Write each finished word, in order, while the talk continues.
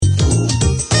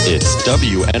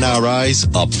WNRI's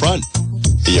Upfront.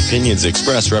 The opinions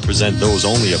expressed represent those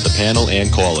only of the panel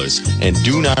and callers and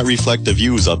do not reflect the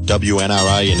views of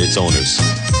WNRI and its owners.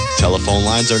 Telephone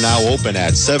lines are now open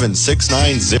at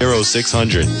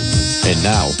 769-0600. And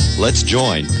now, let's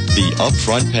join the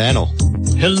Upfront panel.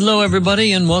 Hello,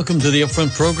 everybody, and welcome to the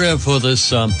Upfront program for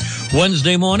this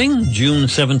Wednesday morning, June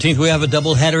 17th. We have a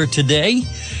doubleheader today,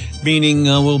 meaning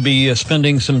we'll be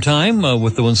spending some time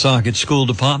with the Woonsocket School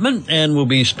Department, and we'll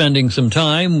be spending some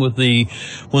time with the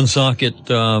Woonsocket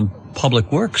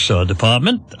Public Works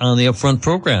Department on the Upfront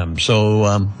program.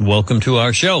 So welcome to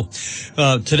our show.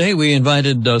 Today we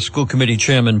invited School Committee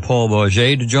Chairman Paul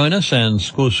Bourget to join us and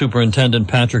School Superintendent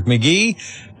Patrick McGee.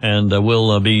 And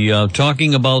we'll be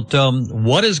talking about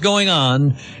what is going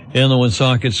on in the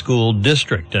Woonsocket School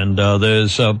District. And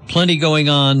there's plenty going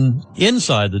on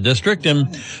inside the district,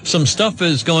 and some stuff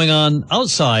is going on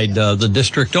outside the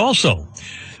district also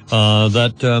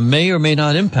that may or may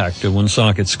not impact the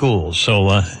Woonsocket schools. So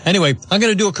anyway, I'm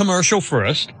going to do a commercial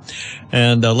first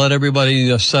and let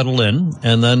everybody settle in,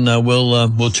 and then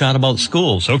we'll chat about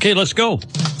schools. Okay, let's go.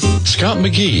 Scott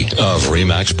McGee of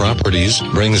Remax Properties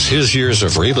brings his years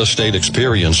of real estate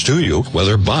experience to you,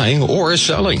 whether buying or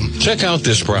selling. Check out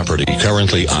this property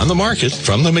currently on the market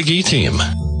from the McGee team.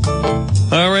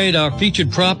 All right, our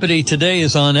featured property today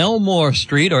is on Elmore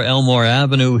Street, or Elmore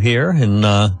Avenue here in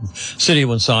City of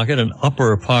Woonsocket, an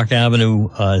Upper Park Avenue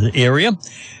area.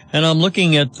 And I'm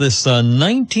looking at this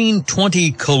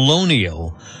 1920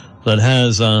 Colonial that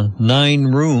has 9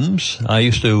 rooms. I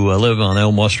used to live on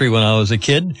Elmore Street when I was a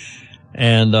kid.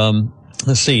 And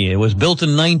let's see, it was built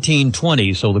in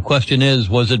 1920. So the question is,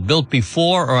 was it built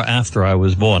before or after I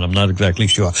was born? I'm not exactly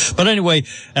sure. But anyway,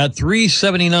 at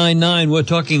 379.9, we're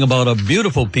talking about a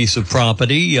beautiful piece of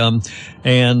property. And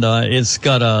it's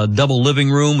got a double living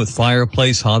room with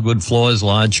fireplace, hardwood floors,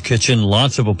 large kitchen,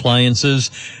 lots of appliances.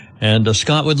 And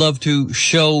Scott would love to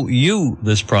show you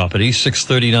this property.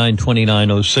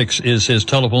 639-2906 is his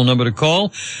telephone number to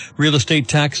call. Real estate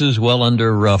taxes well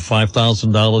under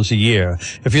 $5,000 a year.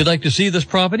 If you'd like to see this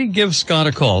property, give Scott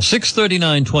a call.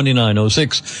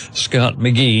 639-2906. Scott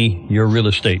McGee, your real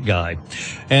estate guy.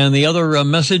 And the other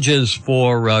message is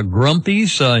for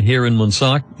Grumpy's here in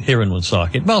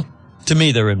Woonsocket. Well, to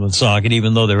me, they're in Woonsocket,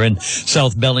 even though they're in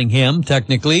South Bellingham,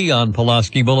 technically, on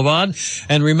Pulaski Boulevard.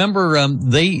 And remember,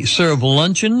 they serve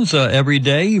luncheons every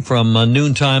day from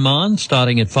noontime on,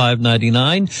 starting at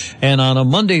 $5.99. And on a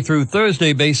Monday through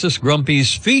Thursday basis,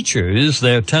 Grumpy's features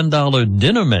their $10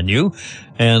 dinner menu.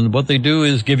 And what they do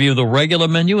is give you the regular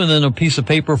menu and then a piece of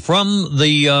paper from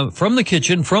the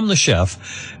kitchen, from the chef.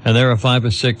 And there are 5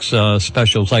 or 6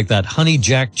 specials like that honey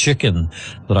jack chicken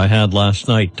that I had last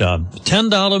night.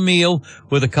 $10 meal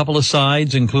with a couple of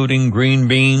sides, including green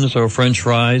beans or French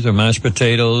fries or mashed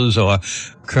potatoes or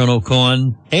kernel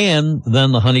corn, and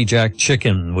then the honey jack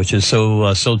chicken, which is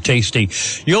so tasty.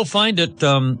 You'll find it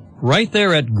right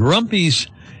there at Grumpy's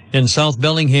in South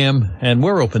Bellingham, and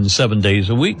we're open 7 days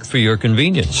a week for your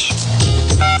convenience.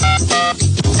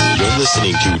 You're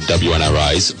listening to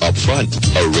WNRI's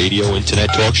Upfront, a radio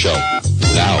internet talk show.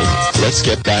 Now, let's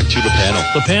get back to the panel.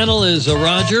 The panel is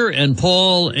Roger and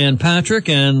Paul and Patrick,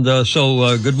 and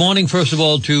so good morning, first of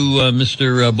all, to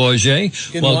Mr. Bourget.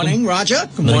 Good morning, Roger.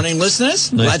 Good morning, listeners.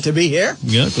 Glad to be here.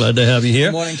 Yeah, glad to have you here.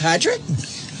 Good morning, Patrick.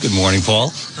 Good morning,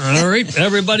 Paul. All right,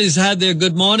 everybody's had their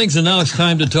good mornings, and now it's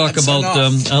time to talk about.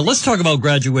 Let's talk about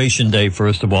graduation day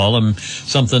first of all.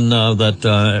 Something that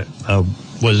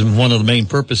was one of the main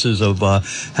purposes of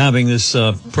having this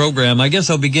program. I guess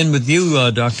I'll begin with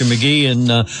you, Dr. McGee, and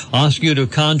ask you to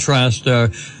contrast the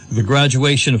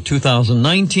graduation of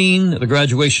 2019, the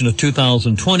graduation of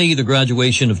 2020, the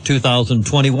graduation of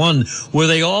 2021. Were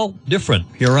they all different?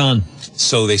 You're on.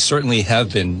 So they certainly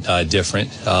have been different.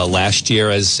 Last year,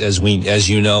 as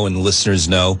you know and the listeners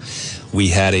know, we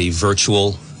had a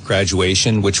virtual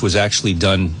graduation, which was actually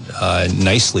done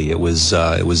nicely. It was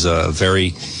a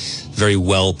very, very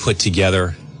well put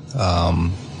together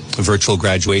virtual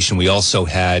graduation. We also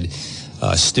had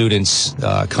students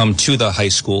come to the high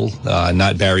school,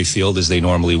 not Barry Field as they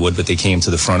normally would, but they came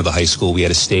to the front of the high school. We had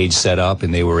a stage set up,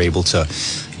 and they were able to,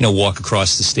 walk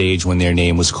across the stage when their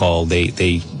name was called.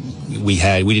 We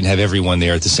didn't have everyone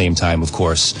there at the same time, of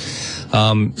course.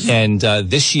 And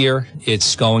this year,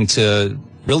 it's going to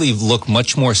really look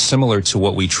much more similar to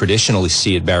what we traditionally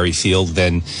see at Barry Field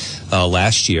than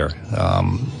last year.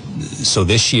 So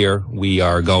this year, we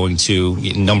are going to,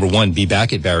 number one, be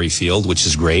back at Barry Field, which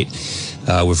is great.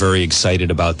 We're very excited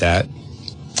about that.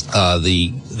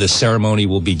 The ceremony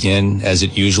will begin as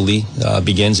it usually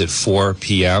begins at 4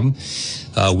 p.m.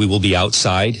 We will be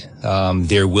outside.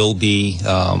 There will be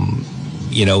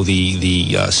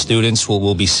The students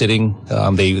will be sitting.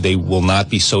 They will not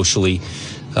be socially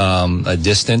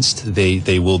distanced.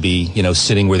 They will be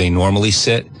sitting where they normally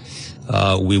sit.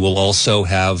 We will also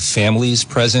have families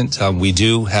present. We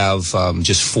do have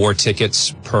just 4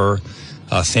 tickets per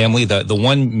family. The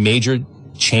one major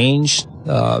change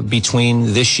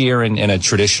between this year and a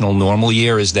traditional normal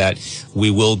year is that we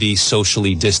will be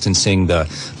socially distancing the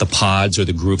pods or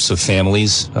the groups of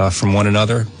families from one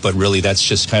another. But really, that's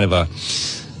just kind of a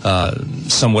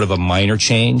somewhat of a minor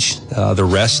change. The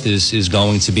rest is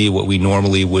going to be what we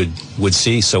normally would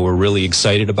see. So we're really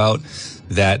excited about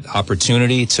that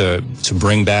opportunity to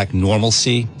bring back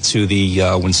normalcy to the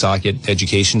Woonsocket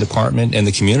Education Department and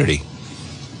the community.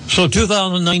 So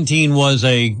 2019 was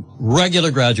a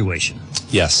regular graduation.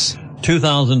 Yes.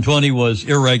 2020 was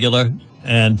irregular,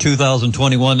 and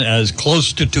 2021 as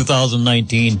close to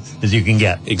 2019 as you can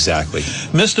get. Exactly.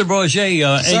 Mr.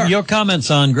 Bourget, your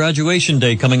comments on graduation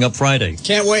day coming up Friday.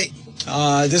 Can't wait.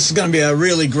 This is going to be a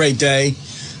really great day.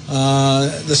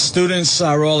 The students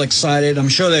are all excited. I'm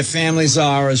sure their families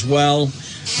are as well.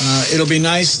 It'll be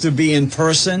nice to be in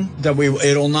person.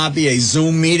 It'll not be a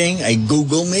Zoom meeting, a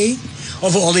Google Meet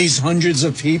of all these hundreds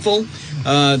of people.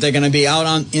 They're going to be out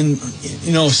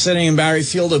sitting in Barry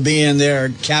Field. They'll be in their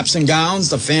caps and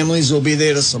gowns. The families will be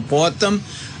there to support them.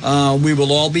 We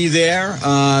will all be there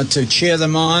to cheer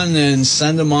them on and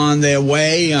send them on their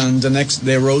way on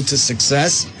their road to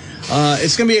success.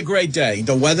 It's going to be a great day.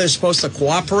 The weather's supposed to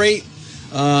cooperate.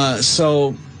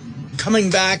 So coming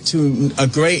back to a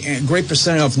great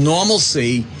percentage of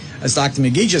normalcy, as Dr.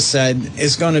 McGee just said,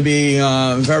 is going to be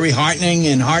very heartening,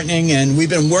 and we've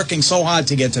been working so hard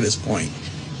to get to this point.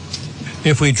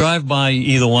 If we drive by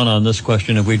either one on this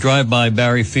question, if we drive by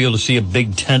Barry Field to see a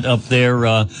big tent up there,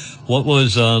 what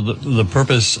was the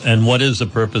purpose and what is the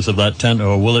purpose of that tent,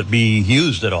 or will it be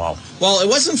used at all? Well, it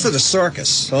wasn't for the circus,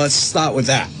 so let's start with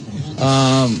that.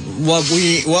 What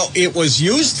it was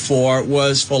used for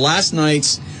was for last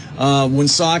night's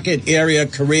Woonsocket Area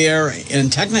Career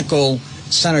and Technical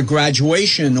Center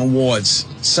graduation awards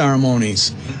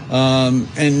ceremonies.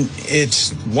 And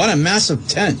what a massive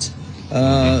tent.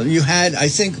 You had, I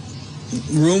think,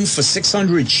 room for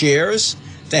 600 chairs.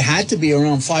 There had to be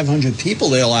around 500 people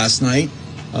there last night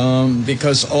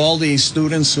because all the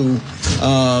students who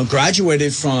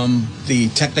graduated from the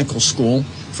technical school,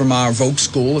 from our Voc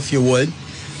school, if you would,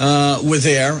 were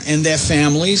there, and their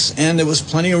families, and there was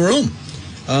plenty of room.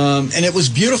 And it was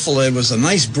beautiful. It was a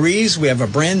nice breeze. We have a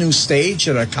brand new stage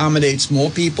that accommodates more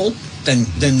people than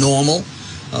normal.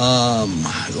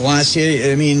 Last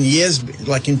year, years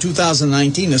like in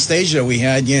 2019, the stage that we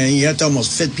had, you had to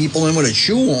almost fit people in with a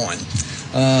shoe on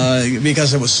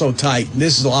because it was so tight.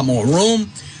 This is a lot more room,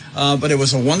 but it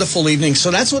was a wonderful evening.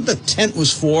 So that's what the tent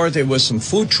was for. There was some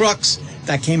food trucks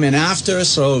that came in after,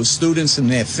 so students and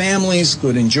their families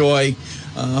could enjoy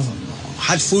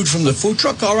hot food from the food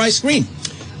truck or ice cream.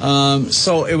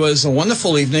 So it was a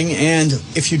wonderful evening, and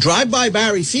if you drive by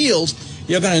Barry Field,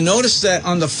 you're going to notice that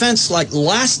on the fence, like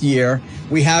last year,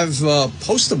 we have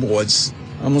poster boards,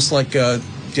 almost like the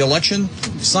election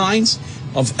signs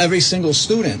of every single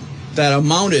student that are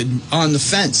mounted on the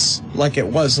fence like it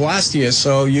was last year.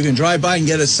 So you can drive by and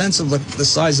get a sense of the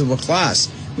size of a class,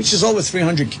 which is over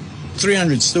 300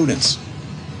 students.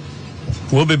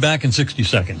 We'll be back in 60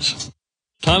 seconds.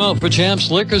 Time out for Champs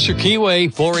Liquors for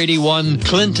Keyway, 481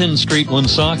 Clinton Street,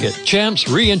 Woonsocket. Champs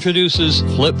reintroduces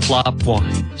Flip Flop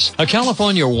Wines, a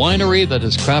California winery that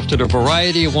has crafted a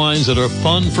variety of wines that are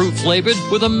fun, fruit-flavored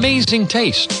with amazing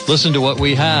taste. Listen to what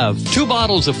we have. 2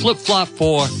 bottles of Flip Flop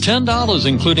for $10,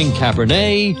 including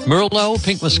Cabernet, Merlot,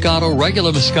 Pink Moscato,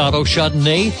 regular Moscato,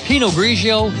 Chardonnay, Pinot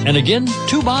Grigio, and again,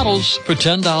 2 bottles for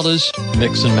 $10.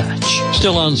 Mix and match.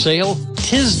 Still on sale,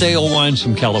 Tisdale wines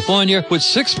from California with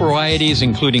 6 varieties,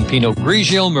 including Pinot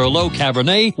Grigio, Merlot,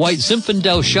 Cabernet, White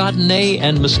Zinfandel, Chardonnay,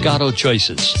 and Moscato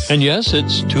choices. And yes,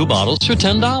 it's 2 bottles for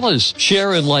 $10.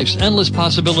 Share in life's endless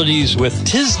possibilities with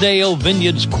Tisdale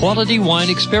Vineyards quality wine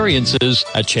experiences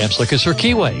at Champs Liquors for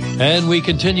Keyway. And we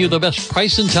continue the best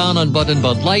price in town on Bud and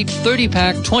Bud Light,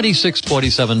 30-pack,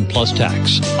 $26.47 plus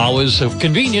tax. Hours of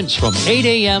convenience from 8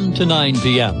 a.m. to 9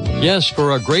 p.m. Yes,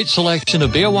 for a great selection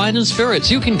of beer, wine, and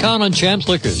spirits, you can count on Champs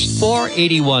Liquors,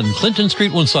 481 Clinton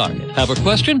Street, Woonsocket. Have a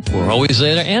question? We're always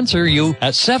there to answer you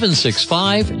at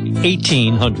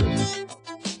 765-1800.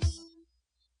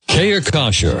 Kayer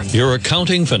Kosher, your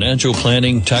accounting, financial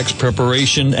planning, tax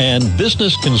preparation, and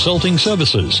business consulting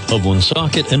services of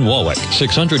Woonsocket and Warwick.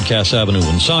 600 Cass Avenue,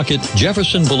 Woonsocket,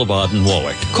 Jefferson Boulevard in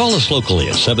Warwick. Call us locally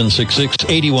at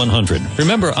 766-8100.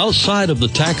 Remember, outside of the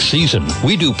tax season,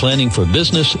 we do planning for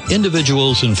business,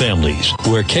 individuals, and families.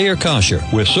 We're Kayer Kosher.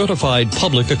 We're certified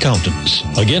public accountants.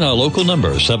 Again, our local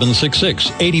number,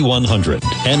 766-8100.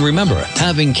 And remember,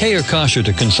 having Kayer Kosher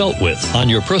to consult with on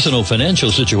your personal financial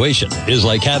situation is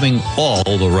like having all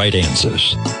the right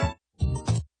answers.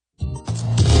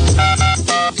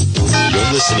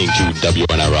 You're listening to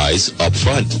WNRI's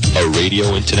Upfront, a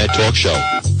radio internet talk show.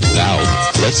 Now,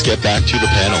 let's get back to the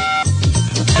panel.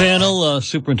 Panel,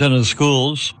 Superintendent of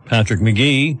Schools, Patrick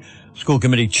McGee, School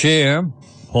Committee Chair,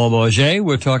 Paul Bourget.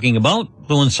 We're talking about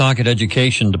the Woonsocket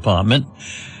Education Department.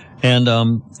 And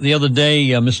the other day,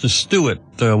 Mr. Stewart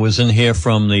was in here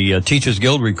from the Teachers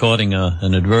Guild recording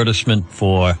an advertisement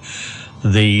for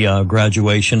the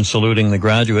graduation, saluting the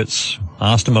graduates.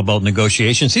 Asked him about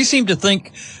negotiations. He seemed to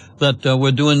think that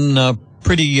we're doing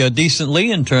pretty decently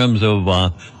in terms of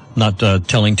not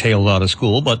telling tales out of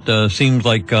school, but seems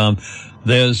like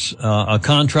there's a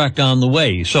contract on the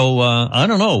way. So I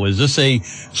don't know, is this a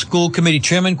school committee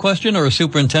chairman question or a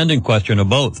superintendent question, or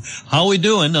both? How are we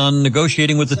doing on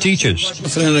negotiating with the teachers?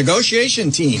 For the negotiation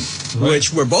team,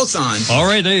 which we're both on. All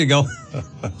right, there you go.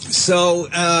 So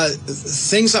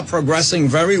things are progressing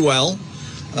very well.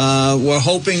 We're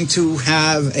hoping to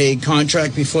have a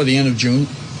contract before the end of June,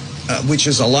 which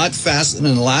is a lot faster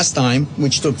than the last time,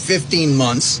 which took 15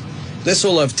 months. This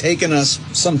will have taken us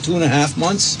some 2.5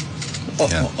 months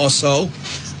or so.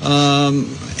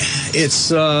 It's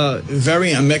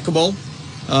very amicable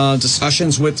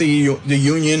discussions with the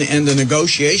union and the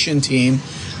negotiation team.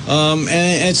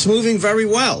 And it's moving very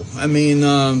well. I mean,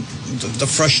 the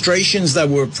frustrations that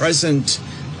were present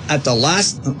at the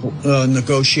last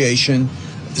negotiation,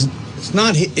 it's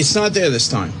not there this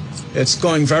time. It's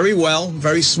going very well,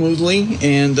 very smoothly,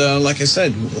 and like I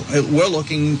said, we're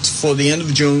looking for the end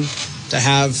of June to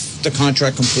have the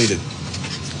contract completed.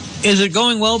 Is it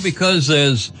going well because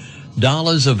there's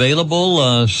dollars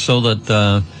available so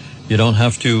that you don't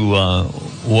have to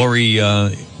worry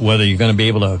whether you're going to be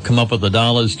able to come up with the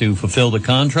dollars to fulfill the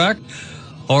contract,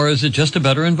 or is it just a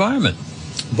better environment?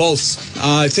 Both.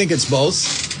 I think it's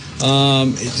both.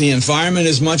 The environment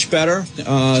is much better.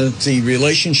 The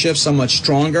relationships are much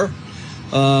stronger.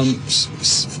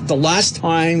 The last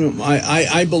time,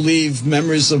 I believe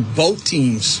members of both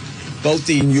teams, both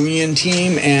the union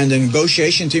team and the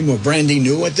negotiation team, were brandy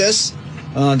new at this.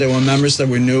 There were members that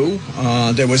were new.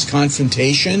 There was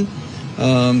confrontation.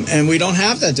 And we don't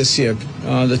have that this year.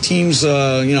 The teams,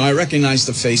 I recognize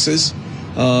the faces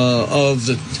of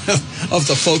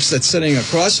the folks that's sitting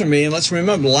across from me. And let's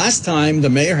remember, last time the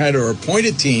mayor had her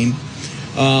appointed team,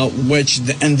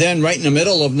 and then right in the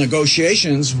middle of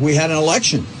negotiations, we had an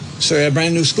election. So we had a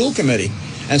brand new school committee.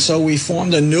 And so we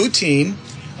formed a new team.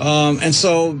 And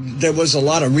so there was a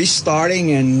lot of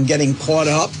restarting and getting caught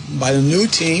up by the new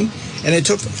team. And it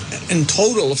took in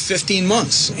total 15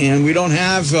 months. And we don't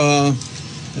have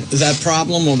that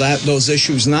problem or those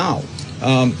issues now.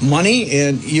 Money,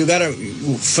 and you got to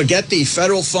forget the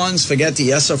federal funds, forget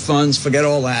the ESSER funds, forget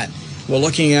all that. We're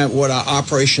looking at what our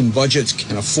operation budgets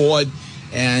can afford.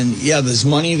 And, yeah, there's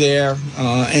money there.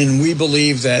 And we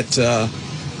believe that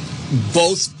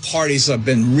both parties have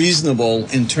been reasonable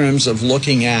in terms of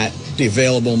looking at the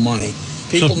available money.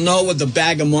 People know what the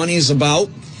bag of money is about.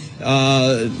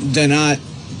 The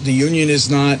union is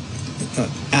not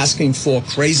asking for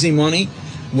crazy money,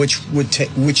 which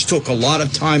took a lot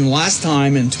of time last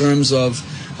time in terms of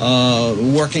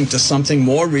working to something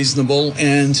more reasonable.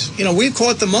 And, we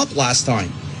caught them up last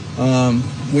time.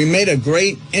 We made a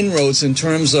great inroads in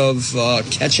terms of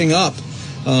catching up.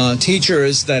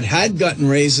 Teachers that had gotten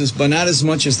raises, but not as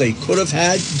much as they could have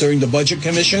had during the Budget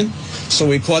Commission. So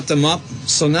we caught them up.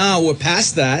 So now we're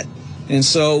past that. And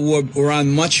so we're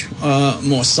on much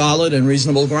more solid and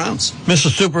reasonable grounds. Mr.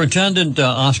 Superintendent,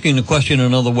 asking the question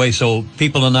another way so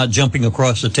people are not jumping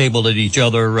across the table at each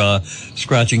other,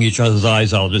 scratching each other's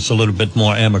eyes out. It's a little bit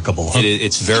more amicable. Huh?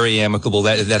 It's very amicable.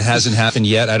 That hasn't happened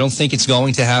yet. I don't think it's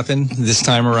going to happen this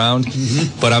time around.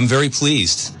 Mm-hmm. But I'm very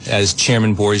pleased. As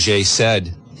Chairman Bourget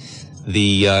said,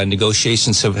 the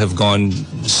negotiations have gone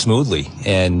smoothly.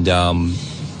 And,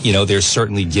 there's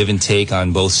certainly give and take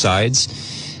on both sides.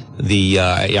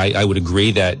 I would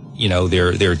agree that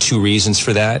there are two reasons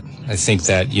for that. I think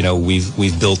that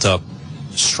we've built up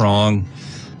strong,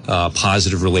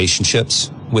 positive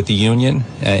relationships with the union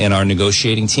and our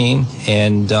negotiating team,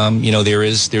 and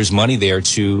there's money there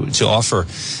to offer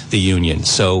the union.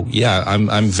 So yeah,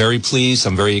 I'm very pleased.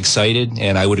 I'm very excited,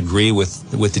 and I would agree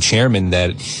with the chairman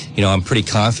that I'm pretty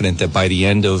confident that by the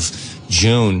end of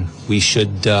June we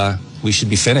should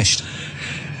be finished.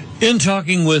 In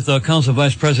talking with Council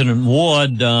Vice President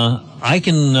Ward, I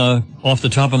can, off the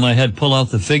top of my head, pull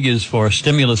out the figures for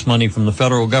stimulus money from the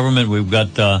federal government. We've got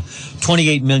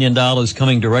 $28 million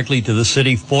coming directly to the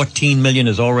city. $14 million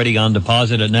is already on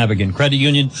deposit at Navigant Credit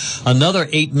Union. Another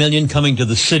 $8 million coming to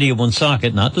the city of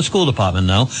Woonsocket, not the school department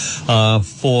now,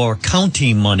 for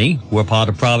county money. We're part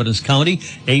of Providence County.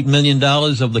 $8 million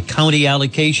of the county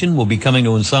allocation will be coming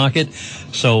to Woonsocket.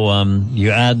 So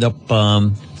you add up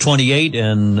 28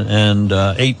 and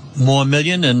 8 more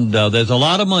million, and there's a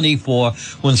lot of money for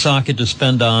Woonsocket to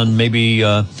spend on maybe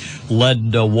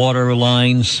lead water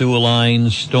lines, sewer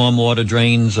lines, stormwater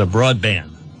drains,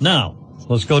 broadband. Now,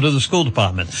 let's go to the school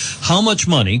department. How much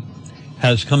money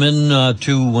has come in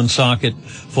to Woonsocket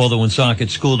for the Woonsocket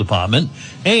School Department?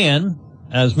 And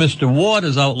as Mr. Ward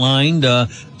has outlined,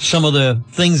 some of the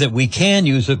things that we can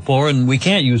use it for and we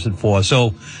can't use it for.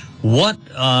 So what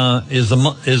is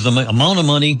the amount of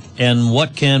money, and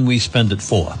what can we spend it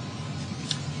for?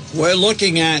 We're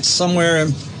looking at somewhere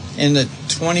in the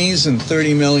 20s and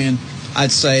 30 million,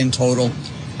 I'd say, in total.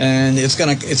 And it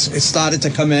started to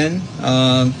come in.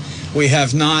 We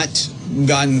have not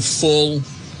gotten full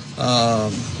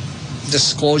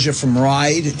disclosure from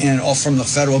RIDE or from the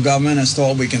federal government as to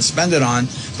what we can spend it on.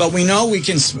 But we know we're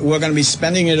going to be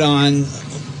spending it on,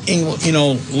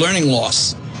 learning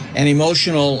loss and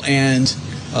emotional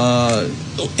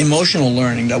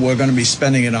learning that we're going to be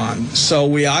spending it on. So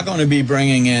we are going to be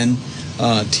bringing in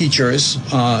teachers,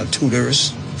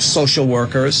 tutors, social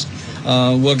workers.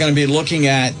 We're going to be looking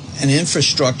at an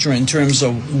infrastructure in terms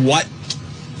of what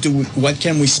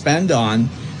can we spend on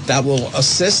that will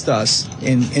assist us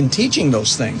in teaching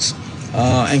those things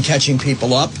and catching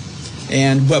people up.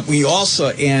 But we know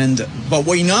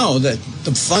that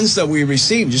the funds that we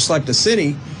receive, just like the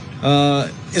city,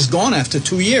 is gone after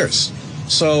 2 years.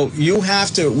 So we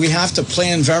have to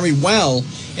plan very well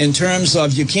in terms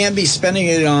of you can't be spending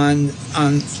it on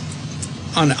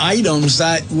items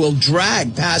that will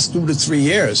drag past 2 to 3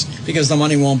 years because the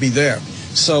money won't be there.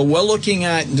 So we're looking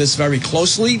at this very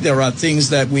closely. There are things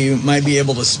that we might be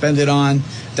able to spend it on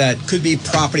that could be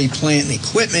property, plant, and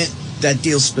equipment that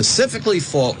deals specifically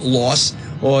for loss,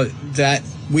 or that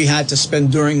we had to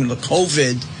spend during the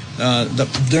COVID,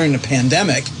 during the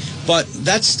pandemic. But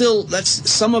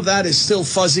some of that is still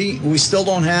fuzzy. We still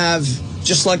don't have,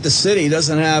 just like the city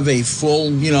doesn't have a full,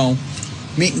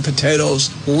 meat and potatoes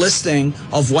listing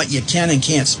of what you can and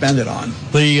can't spend it on.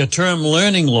 The term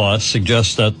learning loss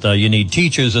suggests that you need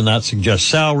teachers, and that suggests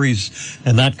salaries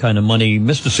and that kind of money.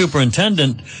 Mr.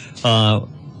 Superintendent,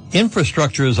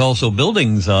 infrastructure is also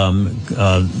buildings,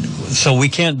 so we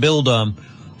can't build a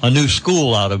new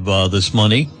school out of this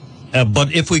money.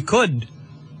 But if we could,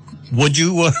 would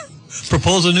you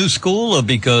propose a new school?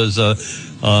 Because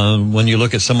when you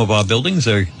look at some of our buildings,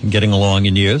 they're getting along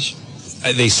in years.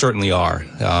 They certainly are.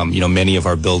 Many of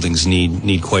our buildings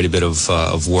need quite a bit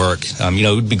of work.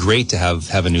 It would be great to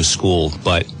have a new school,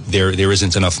 but there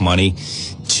isn't enough money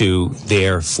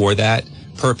there for that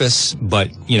purpose. But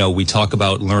we talk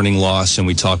about learning loss, and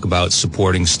we talk about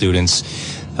supporting students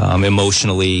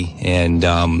emotionally, and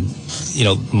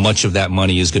much of that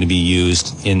money is going to be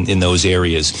used in those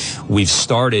areas. We've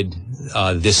started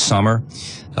this summer.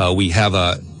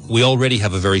 We already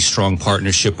have a very strong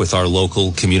partnership with our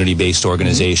local community-based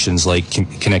organizations like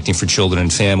Connecting for Children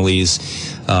and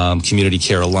Families, Community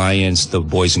Care Alliance, the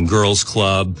Boys and Girls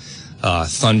Club,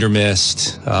 Thunder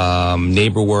Mist,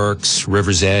 NeighborWorks,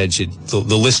 River's Edge.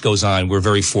 The list goes on. We're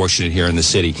very fortunate here in the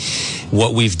city.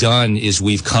 What we've done is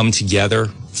we've come together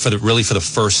for the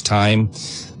first time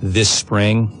this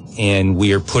spring, and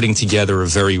we are putting together a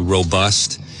very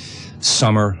robust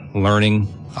summer learning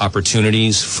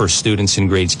opportunities for students in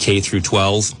grades K through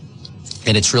 12.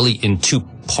 And it's really in two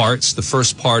parts. The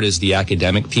first part is the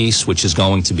academic piece, which is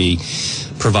going to be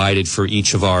provided for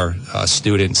each of our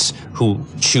students who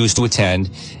choose to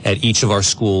attend at each of our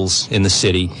schools in the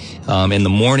city. And the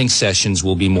morning sessions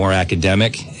will be more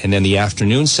academic. And then the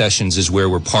afternoon sessions is where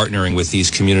we're partnering with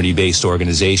these community-based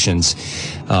organizations,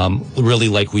 really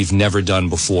like we've never done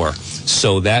before.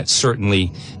 So that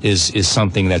certainly is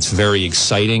something that's very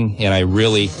exciting. And I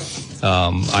really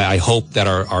I hope that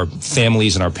our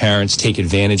families and our parents take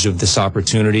advantage of this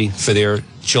opportunity for their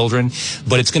children,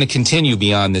 but it's going to continue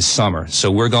beyond this summer. So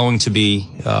we're going to be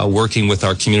working with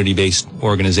our community-based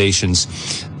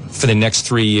organizations for the next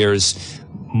 3 years,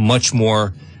 much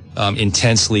more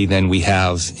intensely than we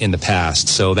have in the past.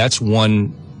 So that's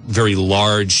one very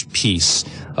large piece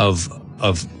of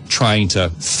trying to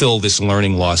fill this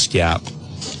learning loss gap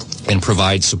and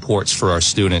provide supports for our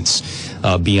students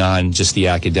beyond just the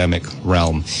academic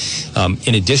realm.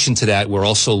 In addition to that, we're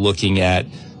also looking at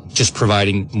just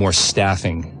providing more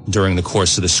staffing during the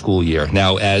course of the school year.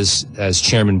 Now, as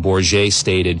Chairman Bourget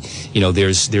stated,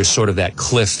 there's sort of that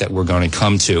cliff that we're going to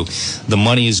come to. The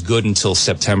money is good until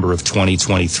September of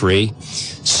 2023.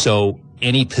 So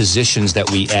any positions that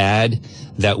we add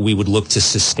that we would look to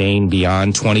sustain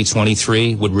beyond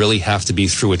 2023 would really have to be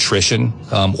through attrition,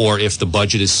 or if the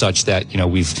budget is such that,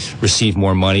 we've received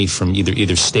more money from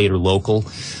either state or local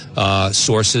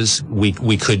sources,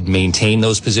 we could maintain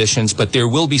those positions. But there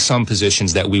will be some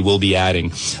positions that we will be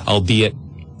adding, albeit,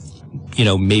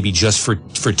 maybe just for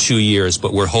 2 years,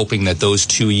 but we're hoping that those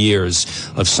 2 years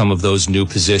of some of those new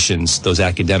positions, those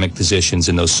academic positions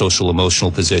and those social emotional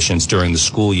positions during the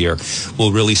school year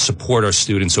will really support our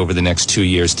students over the next 2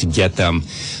 years to get them,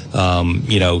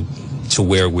 to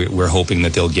where we're hoping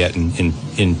that they'll get in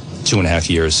 2.5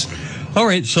 years. All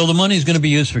right. So the money is going to be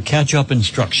used for catch-up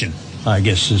instruction, I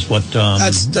guess, is what...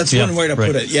 that's one way to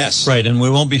put it, yes. Right, and we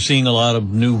won't be seeing a lot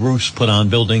of new roofs put on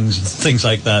buildings, things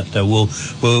like that.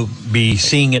 We'll be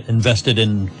seeing it invested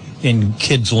in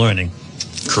kids learning.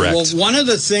 Correct. Well, one of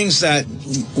the things that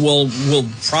will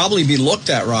probably be looked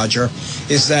at, Roger,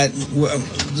 is that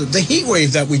the heat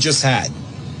wave that we just had,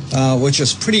 which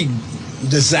is pretty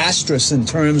disastrous in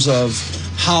terms of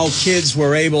how kids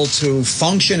were able to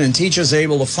function and teachers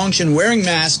able to function wearing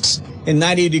masks in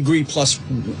 90-degree plus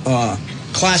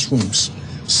classrooms.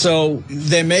 So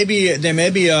there may be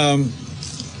a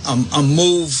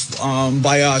move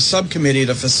by our subcommittee,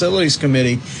 the facilities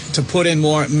committee, to put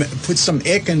some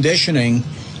air conditioning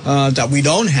that we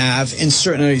don't have in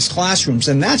certain of these classrooms,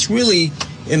 and that's really,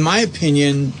 in my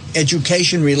opinion,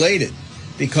 education related.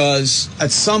 Because at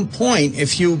some point,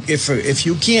 if you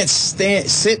can't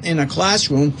sit in a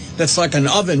classroom that's like an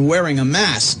oven wearing a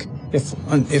mask, if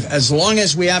as long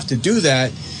as we have to do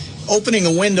that, opening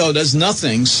a window does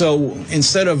nothing. So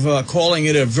instead of calling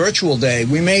it a virtual day,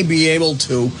 we may be able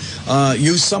to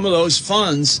use some of those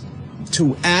funds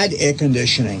to add air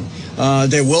conditioning.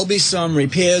 There will be some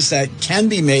repairs that can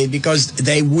be made because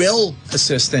they will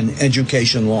assist in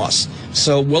education loss.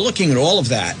 So we're looking at all of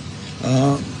that.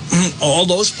 All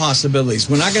those possibilities.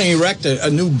 We're not going to erect a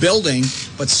new building,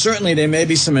 but certainly there may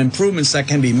be some improvements that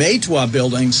can be made to our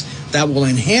buildings that will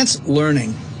enhance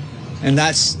learning, and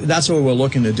that's what we're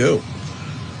looking to do.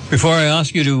 Before I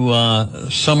ask you to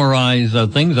summarize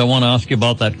things, I want to ask you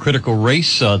about that critical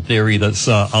race theory that's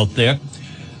out there.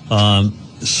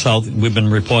 We've been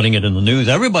reporting it in the news.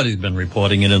 Everybody's been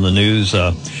reporting it in the news.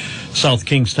 South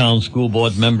Kingstown school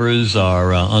board members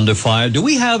are under fire. Do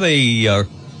we have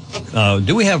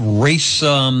race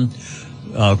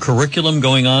curriculum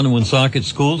going on in Woonsocket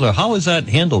schools, or how is that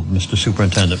handled, Mr.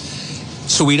 Superintendent?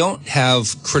 So we don't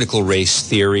have critical race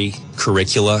theory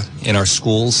curricula in our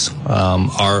schools.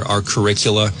 Our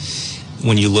curricula,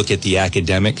 when you look at the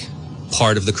academic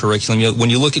part of the curriculum, when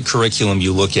you look at curriculum,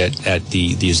 you look at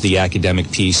the academic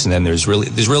piece, and then there's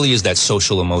really is that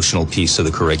social emotional piece of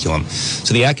the curriculum.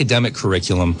 So the academic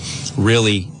curriculum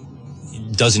really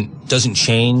doesn't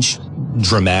change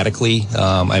dramatically.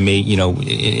 I may,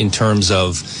 in terms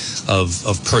of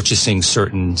purchasing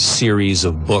certain series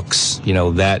of books,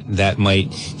 that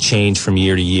might change from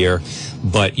year to year.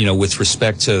 But, with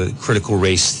respect to critical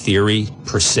race theory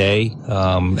per se,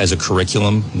 as a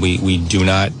curriculum, we do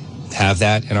not have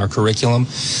that in our curriculum.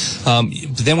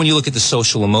 But then when you look at the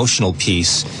social emotional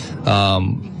piece,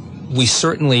 we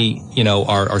certainly,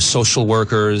 our social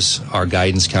workers, our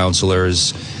guidance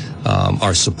counselors,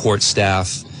 our support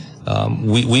staff,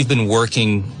 we've been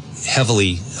working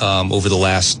heavily over the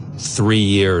last 3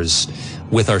 years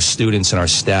with our students and our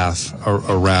staff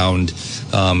around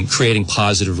creating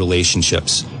positive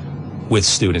relationships with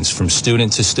students, from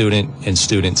student to student and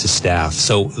student to staff.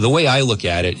 So the way I look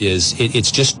at it is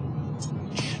it's just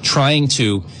trying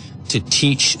to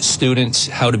teach students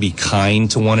how to be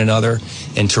kind to one another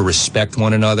and to respect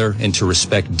one another and to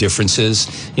respect differences.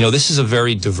 This is a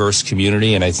very diverse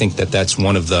community, and I think that that's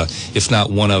one of the, if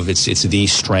not one of, it's the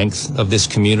strength of this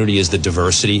community is the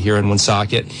diversity here in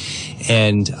Woonsocket.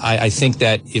 And I think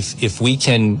that if we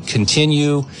can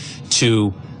continue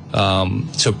to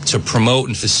promote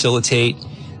and facilitate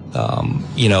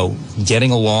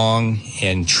getting along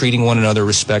and treating one another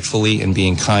respectfully and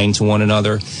being kind to one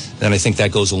another, then I think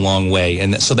that goes a long way.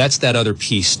 And so that's that other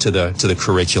piece to the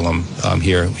curriculum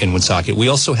here in Woonsocket. We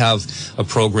also have a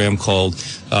program called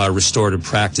Restorative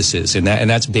Practices, and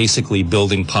that's basically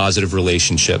building positive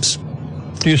relationships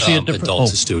Do you see it differently? Adult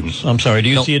to student. I'm sorry. Do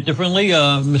you Nope. see it differently,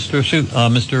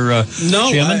 Mr.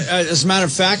 No, Chairman? as a matter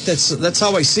of fact, that's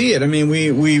how I see it. I mean,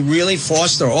 we really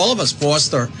foster, all of us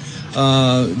foster,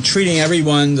 treating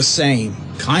everyone the same,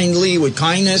 kindly, with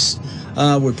kindness,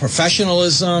 with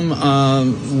professionalism.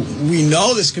 We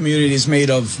know this community is made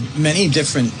of many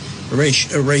different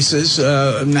races,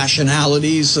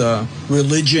 nationalities,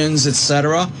 religions,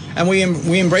 etc., and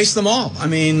we embrace them all. I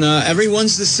mean,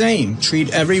 everyone's the same. Treat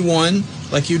everyone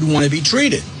like you'd want to be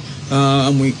treated.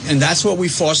 And that's what we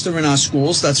foster in our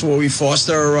schools. That's what we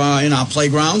foster in our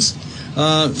playgrounds.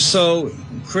 So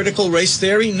critical race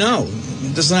theory, no,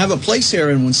 it doesn't have a place here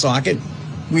in Woonsocket.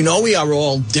 We know we are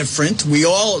all different. We are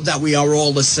all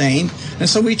the same, and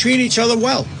so we treat each other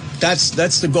well.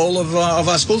 That's the goal of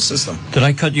our school system. Did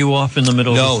I cut you off in the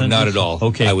middle of the No, sentence? not at all.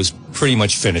 Okay. I was pretty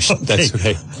much finished. That's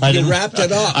okay. You wrapped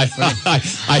it up. I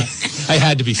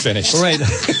had to be finished. Right.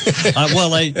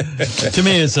 To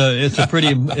me, it's a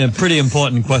pretty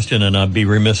important question, and I'd be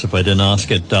remiss if I didn't ask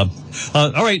it. All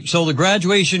right. So the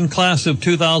graduation class of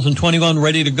 2021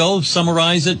 ready to go.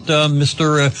 Summarize it,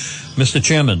 Mr.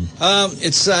 Chairman.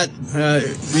 It's that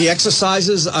the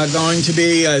exercises are going to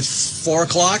be at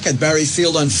 4:00 at Barry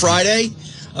Field on Friday.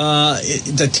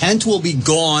 The tent will be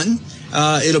gone.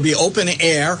 It'll be open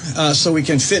air, so we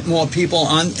can fit more people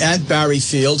at Barry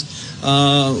Field.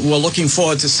 We're looking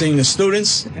forward to seeing the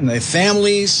students and their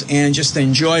families and just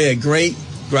enjoy a great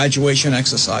graduation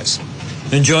exercise.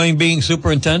 Enjoying being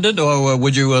superintendent, or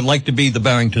would you like to be the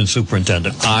Barrington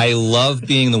superintendent? I love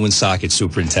being the Woonsocket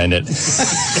superintendent.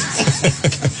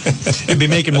 You'd be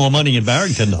making more money in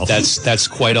Barrington, though. That's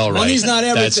quite all right. Money's not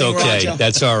everything, That's okay. Roger.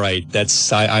 That's all right.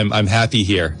 I'm happy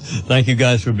here. Thank you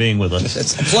guys for being with us.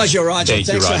 It's a pleasure, Roger. Thank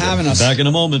you, Thanks for Roger. having us. Back in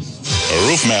a moment. A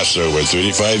roof master with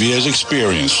 35 years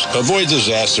experience. Avoid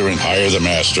disaster and hire the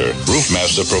master.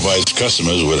 Roofmaster provides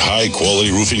customers with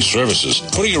high-quality roofing services.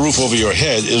 Putting a roof over your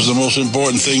head is the most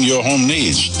important thing your home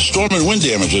needs. Storm and wind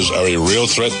damages are a real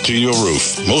threat to your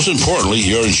roof. Most importantly,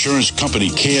 your insurance company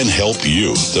can help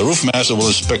you. The Roofmaster will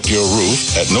inspect your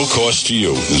roof at no cost to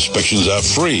you. Inspections are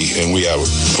free, and we are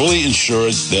fully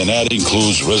insured. Then that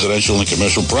includes residential and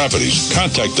commercial properties.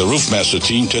 Contact the Roofmaster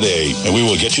team today, and we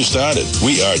will get you started.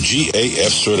 We are GAF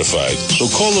certified. So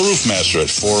call the Roofmaster at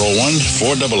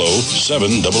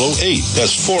 401-400-7008.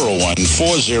 That's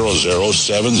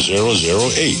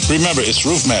 401-400-7008. Remember, it's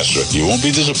Roofmaster. You won't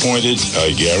be disappointed,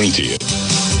 I guarantee it.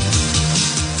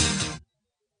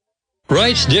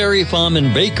 Wright's Dairy Farm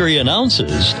and Bakery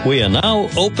announces we are now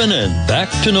open and back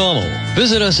to normal.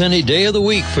 Visit us any day of the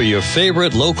week for your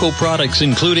favorite local products,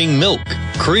 including milk,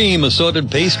 cream, assorted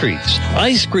pastries,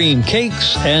 ice cream,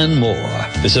 cakes, and more.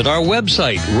 Visit our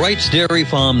website,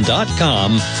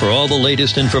 wrightsdairyfarm.com, for all the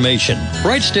latest information.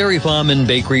 Wright's Dairy Farm and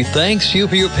Bakery thanks you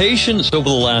for your patience over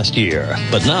the last year.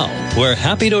 But now, we're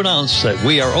happy to announce that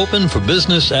we are open for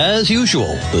business as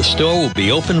usual. The store will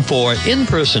be open for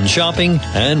in-person shopping,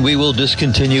 and we will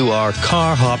discontinue our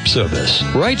car hop service.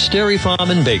 Wright's Dairy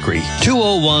Farm and Bakery,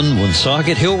 201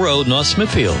 Woonsocket Hill Road, North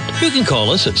Smithfield. You can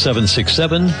call us at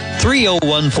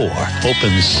 767-3014.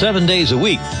 Open 7 days a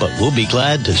week, but we'll be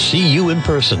glad to see you in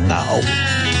person now.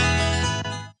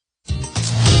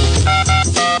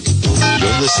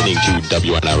 You're listening to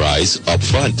WNRI's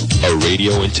Upfront, a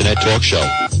radio internet talk show.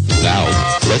 Now,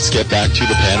 let's get back to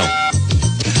the panel.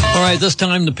 All right, this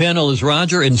time the panel is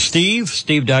Roger and Steve.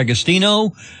 Steve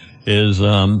D'Agostino is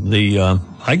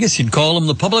I guess you'd call him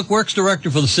the Public Works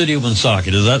Director for the City of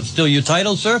Woonsocket. Is that still your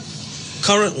title, sir?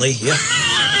 Currently, yeah.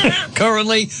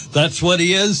 Currently, that's what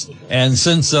he is. And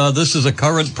since this is a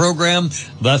current program,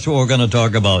 that's what we're going to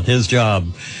talk about, his job.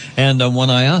 And when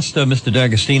I asked Mr.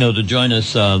 D'Agostino to join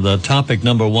us, the topic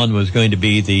number one was going to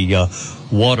be the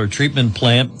water treatment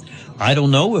plant. I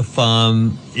don't know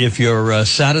if you're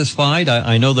satisfied.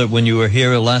 I know that when you were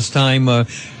here last time,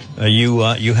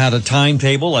 you had a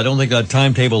timetable. I don't think that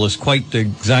timetable is quite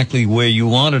exactly where you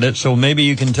wanted it. So maybe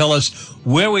you can tell us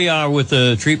where we are with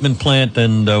the treatment plant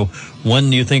and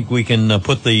when you think we can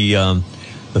put the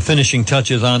finishing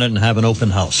touches on it and have an open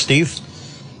house. Steve?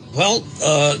 Well,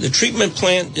 the treatment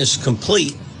plant is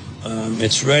complete.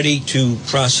 It's ready to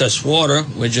process water.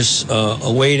 We're just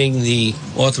awaiting the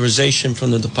authorization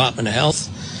from the Department of Health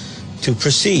to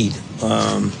proceed.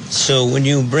 So when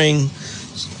you bring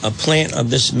a plant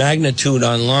of this magnitude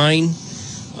online,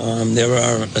 there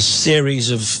are a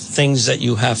series of things that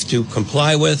you have to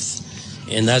comply with,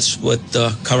 and that's what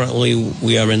currently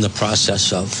we are in the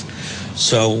process of.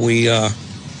 So we are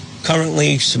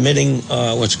currently submitting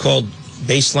what's called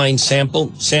baseline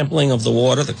sampling of the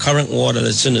water, the current water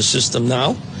that's in the system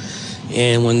now.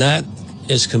 And when that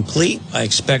is complete, I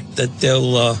expect that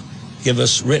they'll give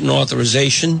us written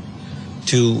authorization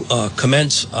to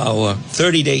commence our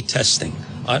 30-day testing,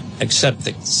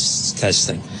 acceptance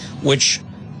testing, which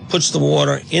puts the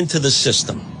water into the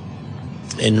system.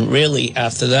 And really,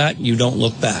 after that, you don't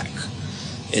look back.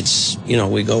 It's,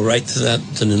 we go right to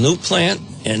the new plant,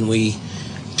 and we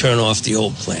turn off the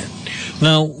old plant.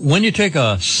 Now, when you take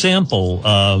a sample,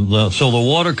 so the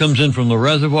water comes in from the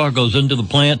reservoir, goes into the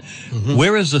plant,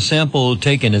 where is the sample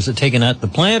taken? Is it taken at the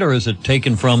plant, or is it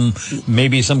taken from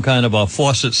maybe some kind of a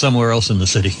faucet somewhere else in the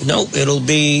city? No, it'll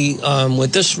be,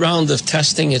 with this round of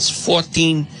testing, it's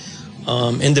 14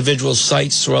 individual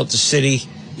sites throughout the city,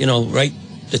 right,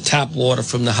 the tap water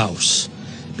from the house.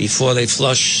 Before they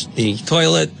flush the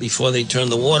toilet, before they turn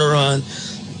the water on,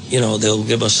 they'll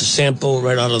give us a sample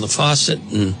right out of the faucet,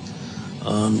 and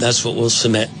that's what we'll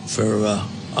submit for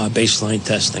our baseline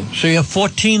testing. So you have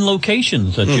 14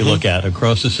 locations that you look at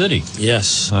across the city.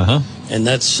 Yes. And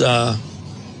that's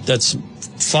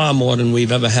far more than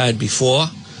we've ever had before.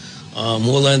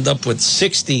 We'll end up with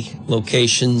 60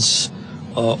 locations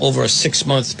over a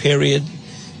 6-month period,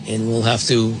 and we'll have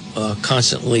to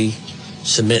constantly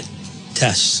submit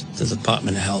tests to the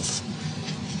Department of Health.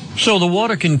 So the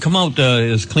water can come out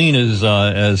as clean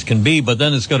as can be, but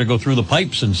then it's got to go through the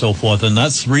pipes and so forth, and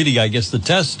that's really, I guess, the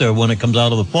test when it comes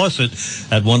out of the faucet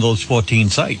at one of those 14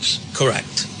 sites.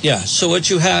 Correct. Yeah. So what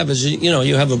you have is,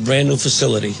 you have a brand new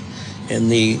facility, and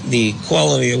the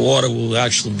quality of water will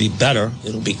actually be better.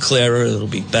 It'll be clearer. It'll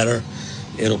be better.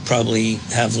 It'll probably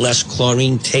have less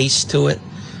chlorine taste to it,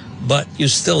 but you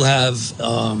still have,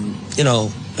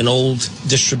 an old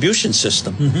distribution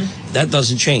system. That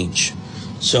doesn't change.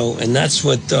 So, and that's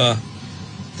what the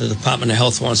Department of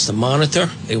Health wants to monitor.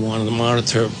 They want to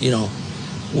monitor,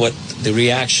 what the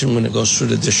reaction when it goes through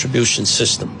the distribution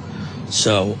system.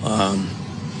 So,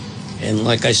 and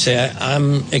like I say,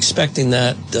 I'm expecting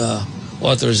that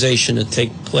authorization to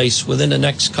take place within the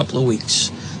next couple of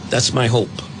weeks. That's my hope.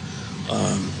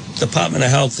 Department of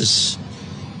Health is,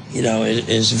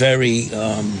 is very,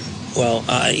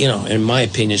 in my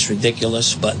opinion, it's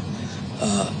ridiculous, but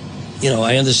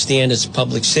I understand it's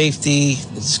public safety,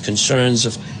 it's concerns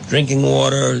of drinking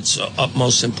water, it's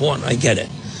utmost important. I get it.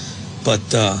 But,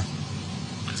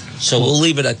 so we'll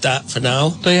leave it at that for now.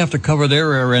 They have to cover their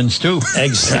rear ends, too.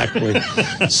 Exactly.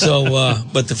 So,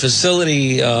 but the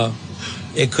facility,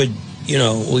 it could,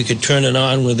 we could turn it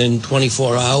on within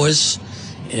 24 hours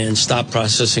and stop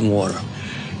processing water.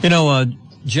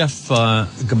 Jeff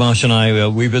Gamache and I,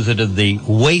 we visited the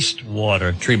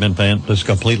wastewater treatment plant, this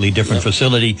completely different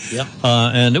facility.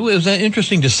 And it was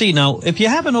interesting to see. Now, if you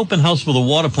have an open house for the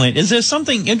water plant, is there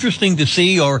something interesting to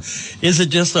see, or is it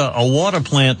just a water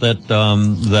plant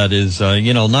that is,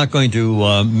 not going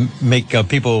to make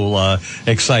people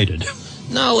excited?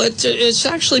 No, it's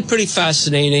actually pretty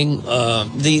fascinating.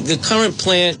 The current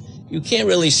plant, you can't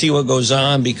really see what goes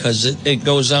on because it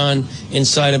goes on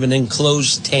inside of an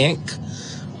enclosed tank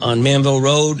on Manville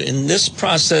Road, and this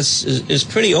process is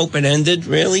pretty open-ended,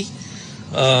 really.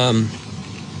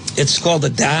 It's called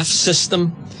the DAF system,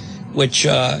 which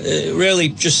really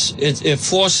just it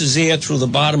forces air through the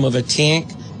bottom of a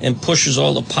tank and pushes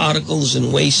all the particles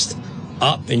and waste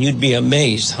up, and you'd be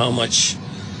amazed how much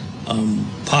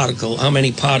how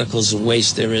many particles and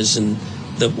waste there is in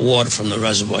the water from the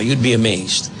reservoir. You'd be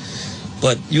amazed.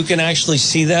 But you can actually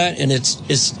see that, and it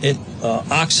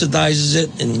oxidizes it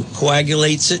and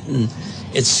coagulates it, and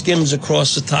it skims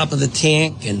across the top of the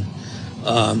tank. And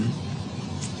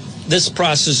this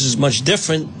process is much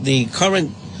different. The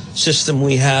current system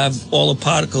we have, all the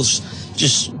particles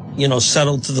just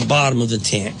settled to the bottom of the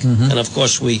tank, and of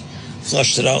course we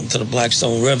flushed it out into the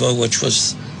Blackstone River, which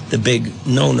was the big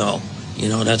no-no.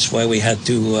 That's why we had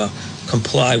to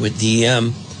comply with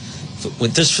DEM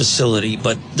with this facility.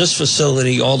 But this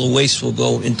facility, all the waste will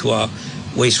go into our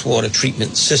wastewater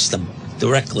treatment system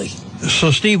directly. So,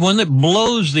 Steve, when it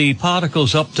blows the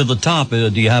particles up to the top,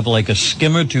 do you have like a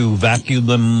skimmer to vacuum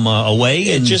them away?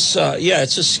 It's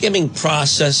a skimming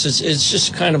process. It's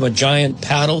just kind of a giant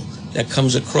paddle that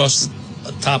comes across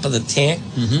the top of the tank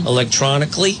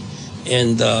electronically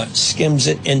and skims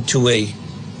it into a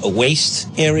waste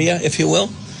area, if you will.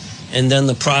 And then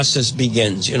the process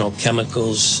begins.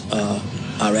 Chemicals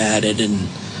are added, and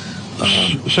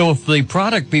so if the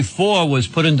product before was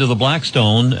put into the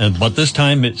Blackstone, but this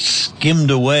time it skimmed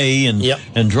away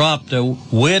and dropped,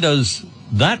 where does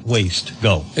that waste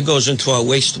go? It goes into our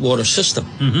wastewater system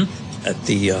at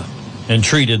the and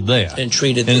treated there.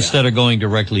 Instead of going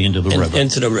directly into the river.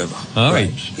 Into the river. All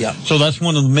right. Yeah. So that's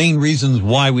one of the main reasons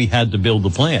why we had to build the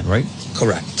plant, right?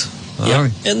 Correct. Yeah.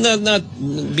 Right. And not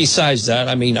besides that,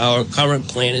 I mean, our current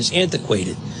plant is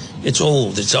antiquated. It's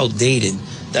old. It's outdated.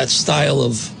 that style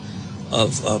of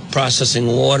processing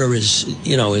water is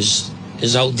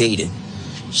outdated.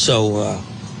 So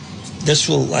this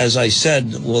will, as I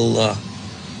said, will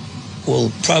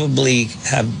probably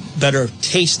have better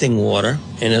tasting water,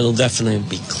 and it'll definitely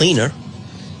be cleaner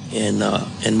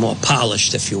and more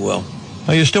polished, if you will.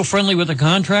 Are you still friendly with the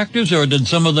contractors, or did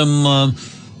some of them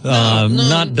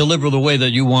not deliver the way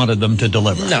that you wanted them to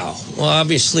deliver? No. Well,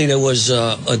 obviously there was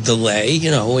a delay.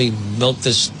 We built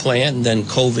this plant, and then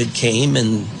COVID came,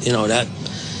 and that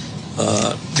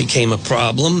became a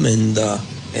problem. And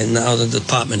now the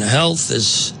Department of Health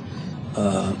is,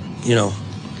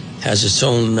 has its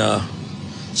own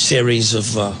series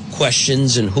of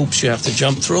questions and hoops you have to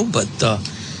jump through. But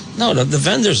no, the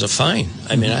vendors are fine.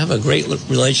 I mean, I have a great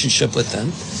relationship with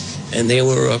them. And they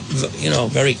were,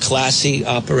 very classy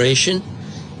operation,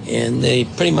 and they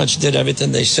pretty much did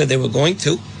everything they said they were going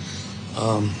to.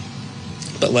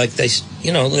 But like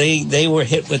they were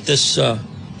hit with this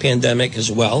pandemic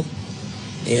as well,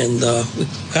 and we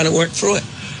kind of worked through it.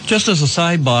 Just as a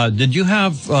sidebar, did you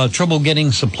have trouble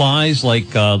getting supplies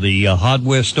like the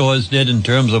hardware stores did in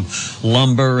terms of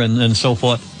lumber and so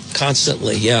forth?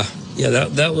 Constantly, yeah.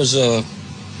 That was a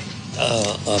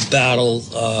battle.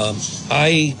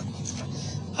 I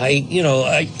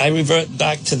revert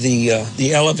back to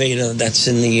the elevator that's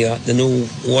in the new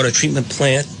water treatment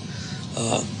plant.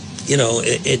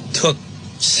 It took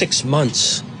 6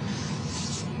 months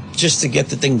just to get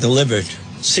the thing delivered.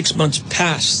 6 months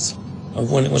past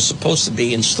of when it was supposed to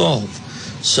be installed.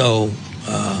 So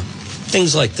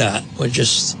things like that were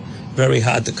just very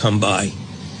hard to come by,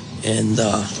 and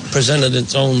presented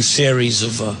its own series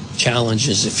of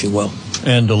challenges, if you will.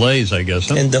 And delays, I guess.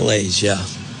 Huh? And delays, yeah.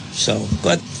 So,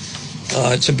 but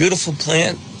it's a beautiful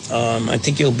plant. I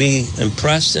think you'll be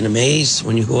impressed and amazed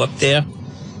when you go up there,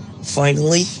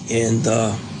 finally. And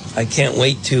I can't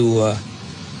wait to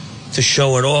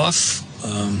show it off.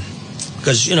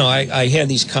 Because, I hear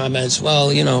these comments,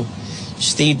 well,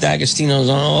 Steve D'Agostino's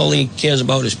all he cares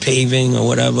about is paving or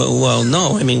whatever. Well,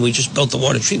 no. I mean, we just built the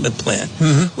water treatment plant.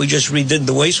 Mm-hmm. We just redid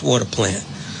the wastewater plant.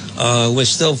 We're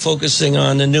still focusing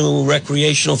on the new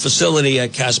recreational facility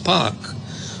at Cass Park.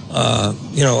 A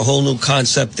whole new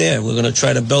concept there. We're going to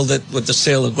try to build it with the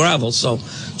sale of gravel. So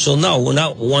no, we're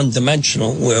not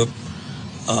one-dimensional. We're,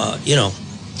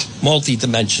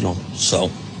 multi-dimensional. So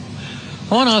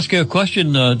I want to ask you a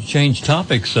question, change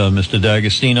topics, Mr.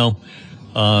 D'Agostino.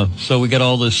 So we get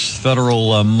all this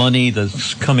federal money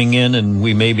that's coming in, and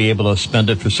we may be able to spend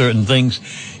it for certain things.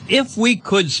 If we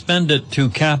could spend it to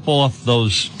cap off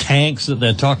those tanks that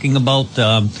they're talking about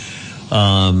at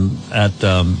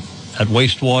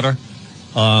wastewater,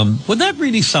 would that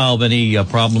really solve any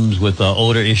problems with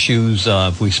odor issues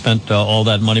if we spent all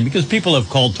that money? Because people have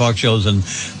called talk shows and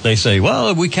they say, well,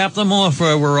 if we cap them off,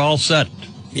 we're all set.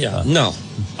 Yeah, no.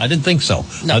 I didn't think so.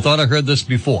 No. I thought I heard this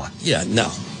before. Yeah, no.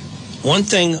 One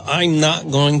thing I'm not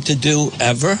going to do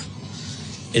ever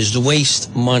is to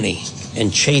waste money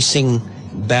and chasing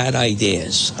bad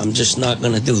ideas. I'm just not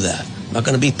going to do that. I'm not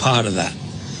going to be part of that.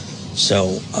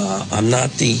 So I'm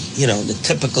not the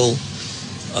typical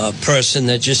person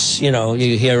that just,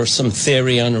 you hear some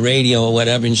theory on the radio or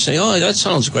whatever and you say, oh, that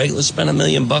sounds great. Let's spend $1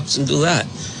 million and do that.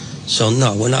 So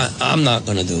no, I'm not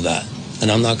going to do that.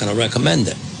 And I'm not going to recommend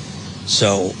it.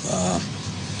 So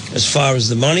as far as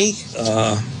the money,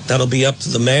 that'll be up to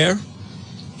the mayor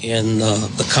and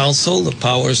the council, the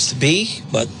powers to be.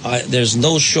 But there's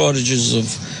no shortages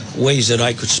of ways that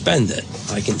I could spend it.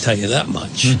 I can tell you that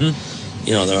much. Mm-hmm.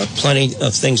 There are plenty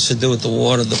of things to do with the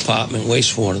water department,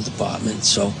 wastewater department.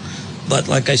 So, but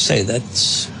like I say,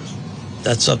 that's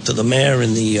up to the mayor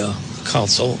and the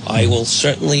council. I will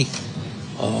certainly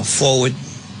forward,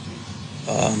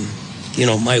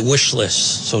 my wish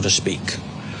list, so to speak.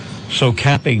 So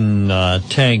capping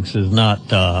tanks is not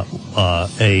a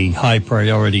high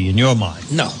priority in your mind?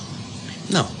 No.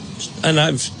 And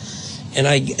I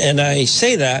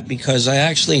say that because I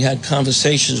actually had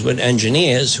conversations with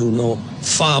engineers who know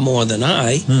far more than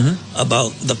I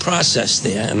about the process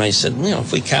there. And I said,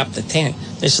 if we cap the tank,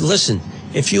 they said, listen,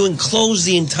 if you enclose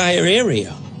the entire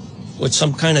area with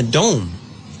some kind of dome,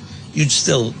 you'd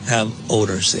still have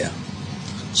odors there.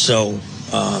 So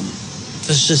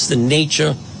that's just the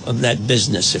nature of that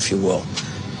business, if you will.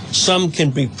 Some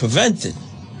can be prevented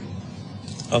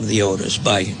of the odors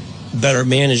by better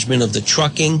management of the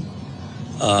trucking,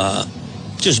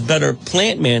 just better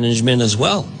plant management as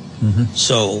well. Mm-hmm.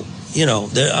 So,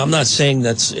 I'm not saying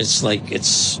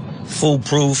it's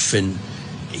foolproof and,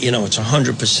 it's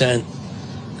 100%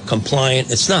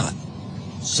 compliant. It's not.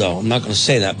 So I'm not going to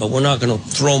say that, but we're not going to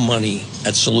throw money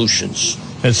at solutions.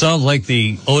 It sounds like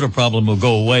the odor problem will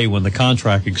go away when the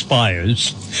contract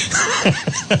expires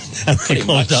and they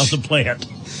close down the plant.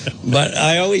 But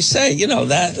I always say,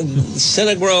 that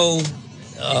Synagro,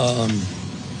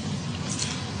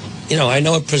 I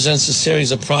know it presents a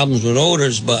series of problems with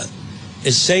odors, but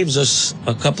it saves us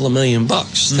a couple of $1 million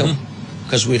too,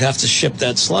 because we'd have to ship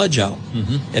that sludge out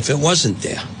if it wasn't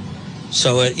there.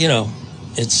 So,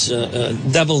 it's a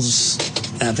devil's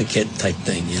advocate type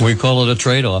thing. We call it a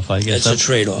trade-off, I guess. It's a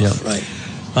trade-off, right.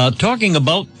 Talking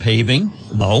about paving,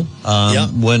 though,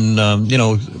 when,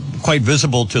 quite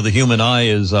visible to the human eye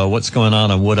is what's going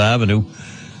on Wood Avenue.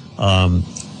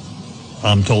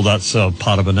 I'm told that's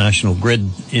part of a national grid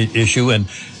issue, and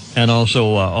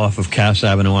also off of Cass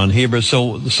Avenue on Heber.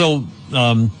 So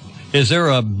is there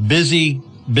a busy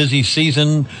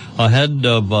season ahead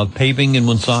of paving in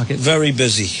Woonsocket? Very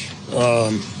busy.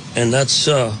 And that's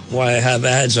why I have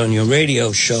ads on your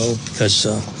radio show, because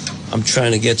I'm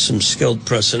trying to get some skilled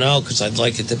personnel, because I'd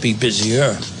like it to be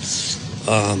busier.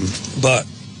 But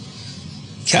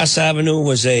Cass Avenue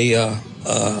was Hebert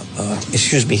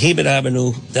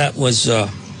Avenue, that was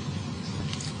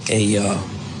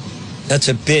that's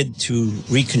a bid to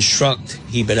reconstruct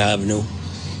Hebert Avenue.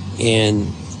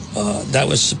 And that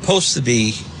was supposed to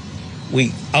be, we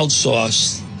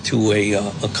outsourced to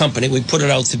a company. We put it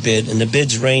out to bid, and the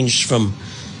bids ranged from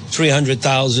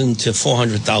 $300,000 to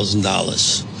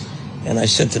 $400,000. And I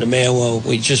said to the mayor, well,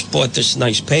 we just bought this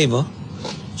nice paver,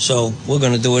 so we're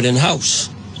going to do it in-house.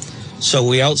 So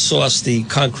we outsourced the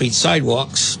concrete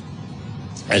sidewalks,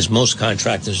 as most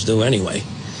contractors do anyway.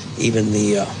 Even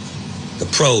the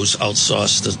pros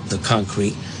outsource the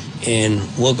concrete. And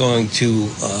we're going to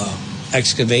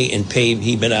excavate and pave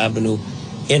Hebert Avenue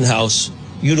in-house,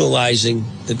 utilizing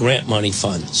the grant money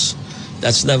funds.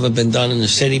 That's never been done in the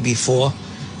city before,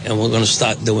 and we're going to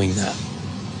start doing that.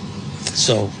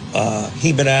 So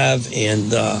Hebert Ave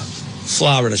and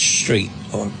Florida Street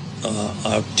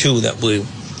are two that we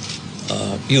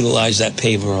utilize that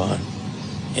paver on,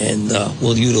 and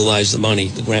we'll utilize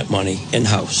the grant money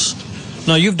in-house.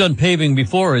 Now, you've done paving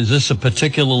before. Is this a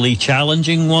particularly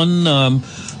challenging one,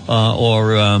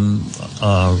 or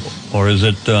is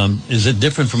it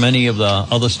different from any of the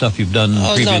other stuff you've done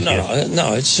previously?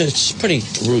 No. It's pretty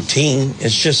routine.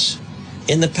 It's just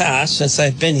in the past, since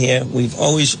I've been here, we've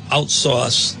always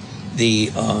outsourced the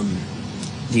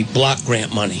block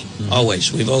grant money.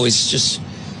 Always, we've always just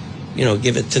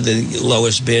give it to the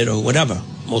lowest bid or whatever,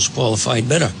 most qualified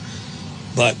bidder.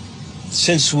 But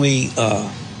since we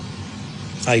got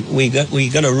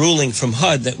a ruling from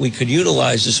HUD that we could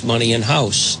utilize this money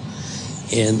in-house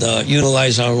and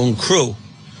utilize our own crew.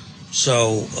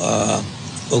 So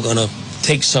we're going to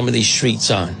take some of these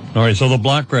streets on. All right, so the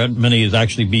block grant money is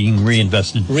actually being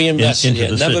reinvested into the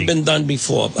city. Never been done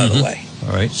before, by the way.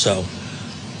 All right. So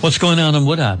what's going on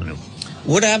Wood Avenue?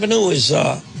 Wood Avenue is,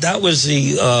 that was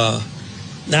the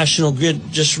National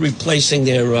Grid just replacing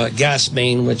their gas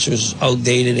main, which was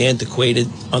outdated, antiquated,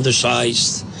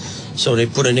 undersized. So they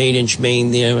put an 8-inch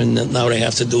main there, and now they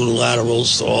have to do the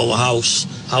laterals to all the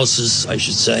houses, I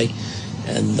should say.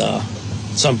 And at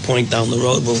some point down the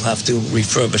road, we'll have to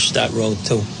refurbish that road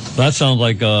too. That sounds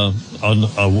like a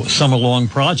summer-long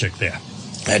project there.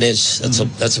 That is.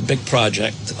 That's a big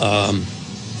project.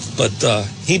 But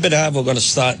Hebert Ave, we're going to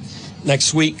start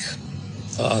next week.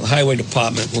 The Highway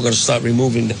Department, we're going to start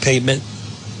removing the pavement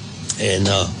and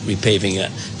repaving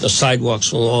it. The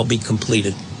sidewalks will all be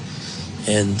completed.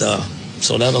 And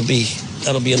so that'll be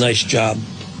a nice job.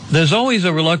 There's always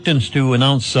a reluctance to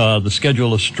announce the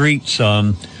schedule of streets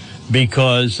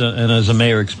because, and as the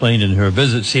mayor explained in her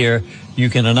visits here, you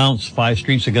can announce 5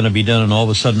 streets are going to be done, and all of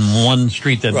a sudden one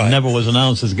street that never was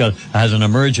announced has an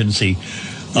emergency.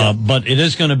 Yeah. But it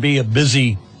is going to be a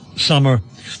busy summer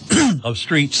of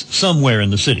streets somewhere in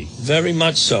the city. Very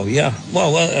much so, yeah.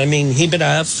 Well, I mean, Hebert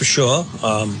Ave for sure,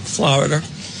 Florida.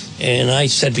 And I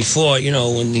said before,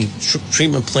 when the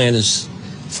treatment plant is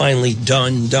finally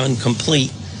done,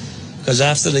 complete, because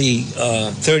after the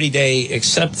 30-day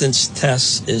acceptance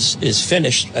test is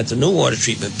finished at the new water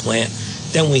treatment plant,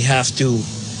 then we have to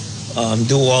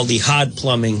do all the hard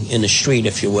plumbing in the street,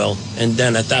 if you will. And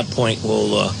then at that point,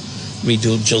 we'll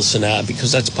redo Gilson Ave,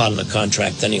 because that's part of the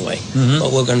contract anyway. Mm-hmm.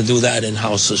 But we're going to do that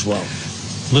in-house as well.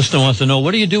 Listener wants to know,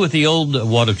 what do you do with the old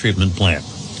water treatment plant?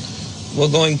 We're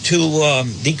going to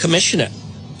decommission it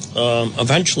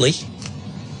eventually.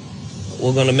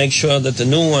 We're going to make sure that the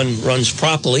new one runs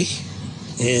properly.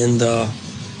 And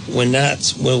when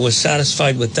we're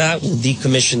satisfied with that, we'll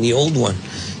decommission the old one.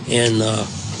 And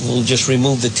we'll just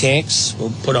remove the tanks.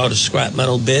 We'll put out a scrap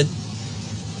metal bid.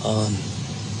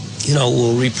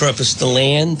 We'll repurpose the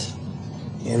land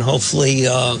and hopefully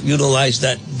utilize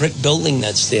that brick building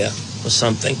that's there or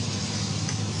something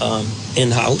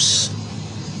in-house.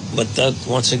 But that,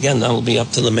 once again, that will be up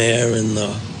to the mayor and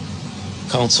the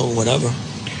council, whatever.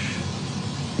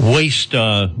 Waste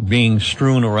being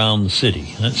strewn around the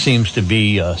city. That seems to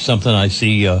be something I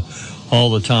see all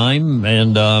the time,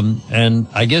 and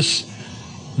I guess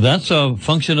that's a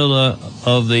function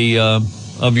of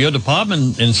your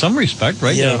department in some respect,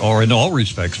 right? Yeah. Or in all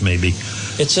respects, maybe.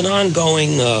 It's an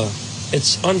ongoing.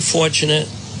 It's unfortunate,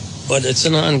 but it's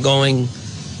an ongoing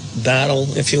battle,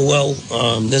 if you will.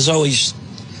 There's always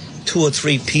 2 or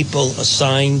 3 people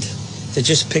assigned. They're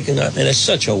just picking up, and it's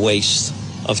such a waste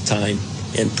of time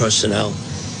and personnel.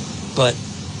 But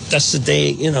that's the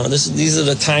day, these are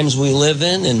the times we live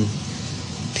in, and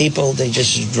people, they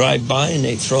just drive by and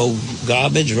they throw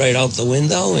garbage right out the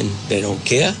window and they don't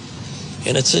care.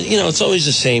 And it's always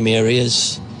the same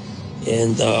areas,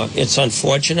 and it's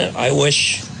unfortunate. I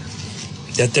wish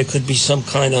that there could be some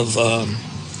kind of,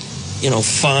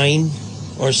 fine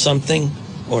or something,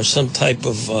 or some type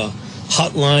of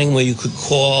hotline where you could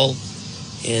call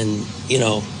and,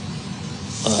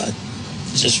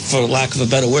 just for lack of a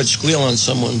better word, squeal on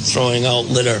someone throwing out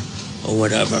litter or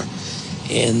whatever,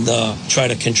 and try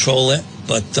to control it.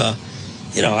 But,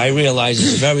 I realize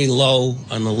it's very low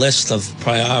on the list of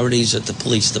priorities at the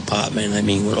police department. I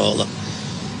mean, with all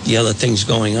the other things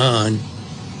going on,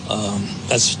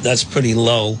 that's pretty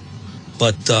low.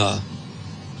 But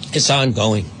it's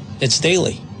ongoing. It's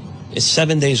daily. It's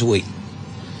 7 days a week.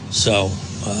 So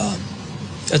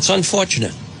it's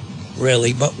unfortunate,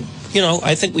 really. But,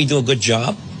 I think we do a good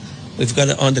job. We've got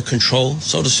it under control,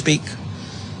 so to speak.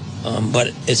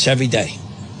 But it's every day.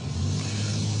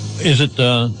 Is it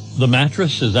the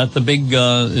mattress? Is that the big?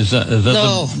 No.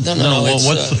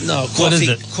 What is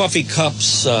it? Coffee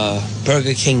cups,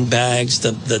 Burger King bags,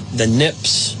 the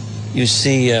nips you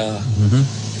see,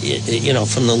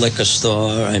 from the liquor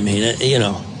store. I mean,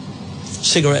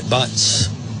 cigarette butts.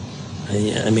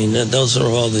 I mean, those are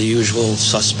all the usual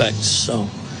suspects. So,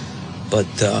 but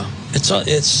it's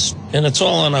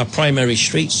all on our primary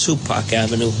streets, Sioux Park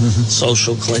Avenue,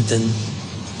 Social, Clinton.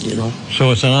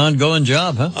 So it's an ongoing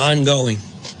job, huh? Ongoing.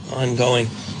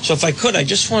 So if I could, I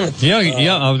just want to...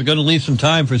 Yeah, I was going to leave some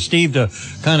time for Steve to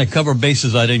kind of cover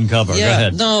bases I didn't cover. Yeah, Go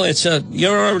ahead. No,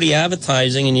 you're already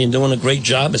advertising and you're doing a great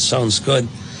job. It sounds good,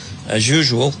 as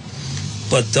usual.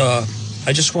 But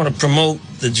I just want to promote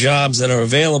the jobs that are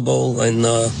available. And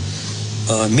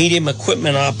medium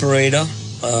equipment operator,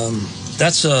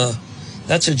 that's a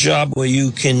job where you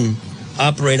can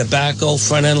operate a backhoe,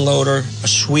 front-end loader, a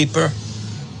sweeper.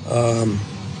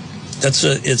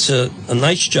 It's a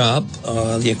nice job.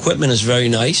 The equipment is very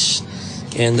nice,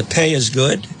 and the pay is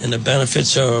good, and the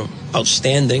benefits are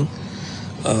outstanding.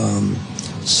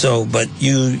 But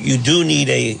you do need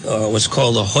a what's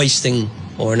called a hoisting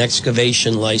or an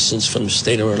excavation license from the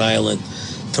state of Rhode Island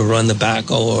to run the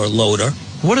backhoe or loader.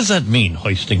 What does that mean,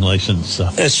 hoisting license?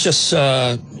 It's just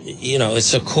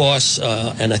it's a course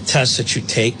and a test that you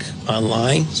take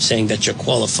online, saying that you're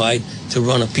qualified to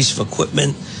run a piece of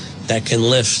equipment that can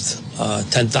lift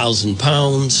 10,000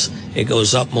 pounds. It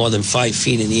goes up more than 5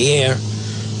 feet in the air.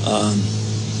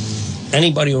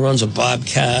 Anybody who runs a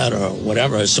Bobcat or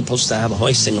whatever is supposed to have a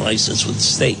hoisting license with the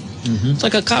state. It's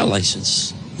like a car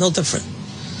license, no different.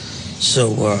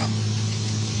 So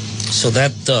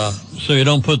that. So you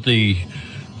don't put the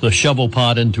shovel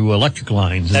pot into electric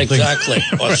lines. Exactly,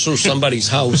 or through somebody's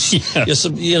house. Yeah.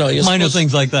 You're minor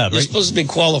things like that, right? You're supposed to be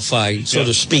qualified, so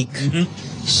to speak.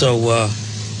 So.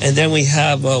 And then we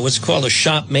have what's called a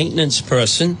shop maintenance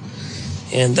person,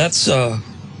 and that's a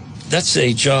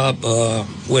job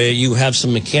where you have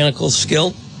some mechanical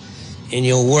skill, and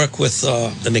you'll work with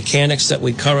the mechanics that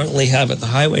we currently have at the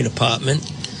highway department,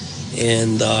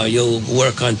 and you'll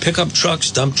work on pickup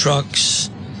trucks, dump trucks,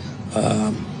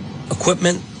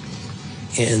 equipment,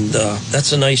 and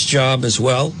that's a nice job as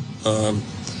well.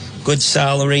 Good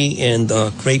salary and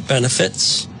great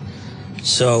benefits,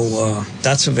 so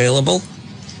that's available.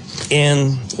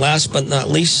 And last but not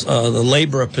least, the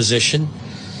laborer position.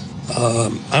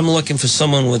 I'm looking for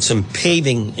someone with some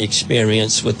paving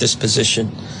experience with this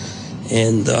position.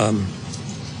 And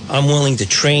I'm willing to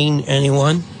train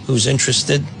anyone who's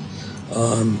interested.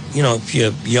 If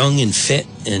you're young and fit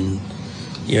and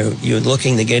you're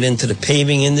looking to get into the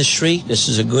paving industry, this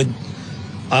is a good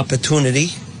opportunity.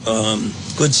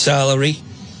 Good salary,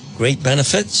 great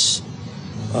benefits,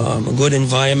 a good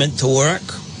environment to work.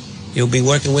 You'll be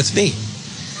working with me.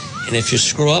 And if you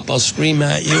screw up, I'll scream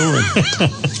at you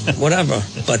and whatever.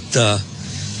 But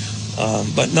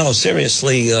no,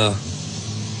 seriously.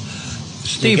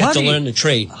 Steve, you get to learn the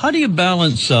trade. How do you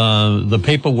balance the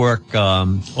paperwork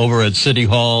over at City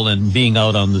Hall and being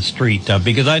out on the street?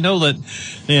 Because I know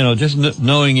that, just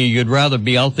knowing you'd rather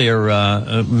be out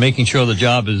there making sure the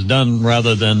job is done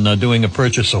rather than doing a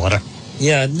purchase order.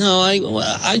 Yeah, no,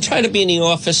 I try to be in the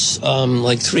office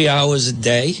like 3 hours a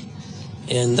day,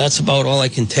 and that's about all I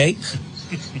can take.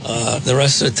 The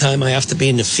rest of the time I have to be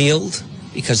in the field,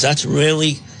 because that's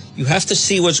really, you have to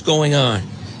see what's going on,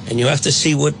 and you have to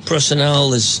see what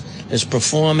personnel is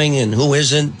performing and who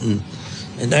isn't,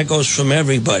 and that goes from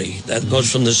everybody. That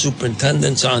goes from the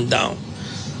superintendents on down.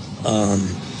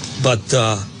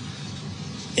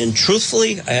 And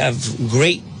truthfully, I have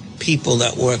great people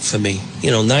that work for me.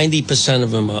 90%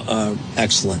 of them are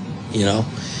excellent,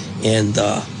 and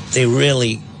they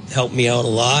really help me out a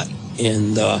lot,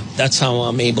 and that's how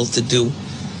I'm able to do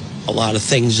a lot of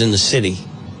things in the city,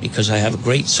 because I have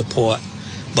great support,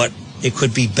 but it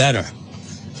could be better,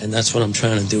 and that's what I'm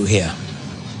trying to do here.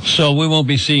 So we won't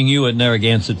be seeing you at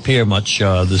Narragansett Pier much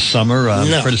this summer.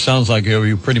 No. It sounds like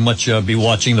you pretty much be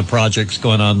watching the projects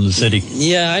going on in the city.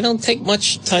 Yeah, I don't take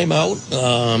much time out.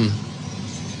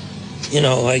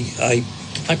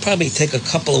 I probably take a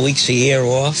couple of weeks a year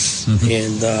off,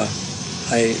 and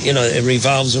it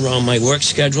revolves around my work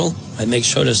schedule. I make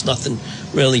sure there's nothing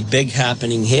really big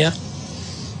happening here,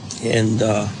 and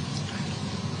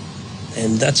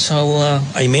that's how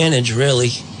I manage, really.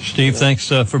 Steve, thanks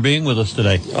for being with us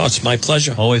today. Oh, it's my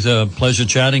pleasure. Always a pleasure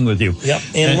chatting with you. Yep.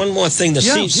 And one more thing, the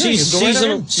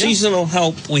seasonal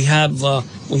help, we have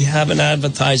an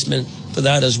advertisement for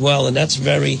that as well, and that's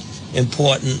very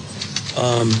important.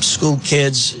 School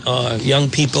kids, young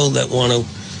people that want to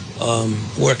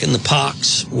work in the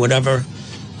parks, whatever,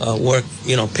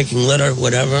 picking litter,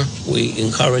 whatever, we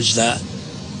encourage that.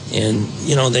 And,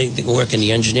 they can work in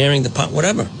the engineering department,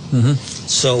 whatever.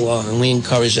 So, and we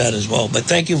encourage that as well. But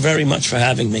thank you very much for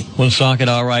having me.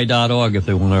 Woonsocketri.org if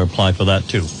they want to apply for that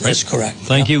too. That's correct.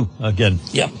 Thank you again.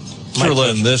 Yep.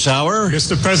 Berlin this hour.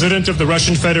 Mr. President of the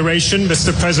Russian Federation,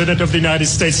 Mr. President of the United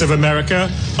States of America,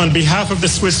 on behalf of the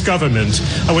Swiss government,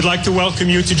 I would like to welcome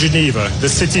you to Geneva, the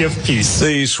city of peace.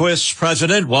 The Swiss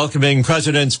president welcoming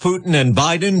Presidents Putin and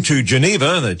Biden to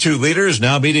Geneva, the two leaders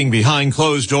now meeting behind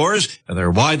closed doors in their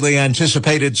widely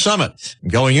anticipated summit.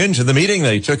 Going into the meeting,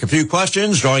 they took a few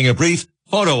questions during a brief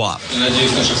photo op.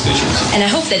 And I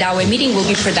hope that our meeting will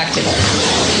be productive.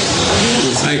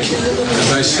 Thank you.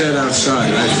 As I said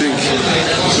outside, I think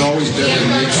it's always better to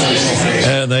meet face-to-face.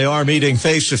 And they are meeting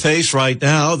face-to-face right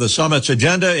now. The summit's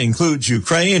agenda includes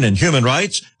Ukraine and human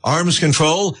rights, arms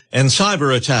control, and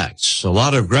cyber attacks. A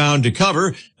lot of ground to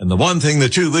cover. And the one thing the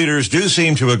two leaders do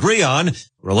seem to agree on,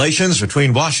 relations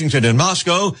between Washington and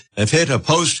Moscow have hit a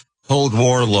post-Cold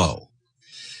War low.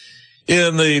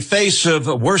 In the face of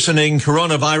worsening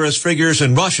coronavirus figures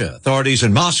in Russia, authorities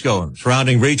in Moscow and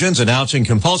surrounding regions announcing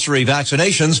compulsory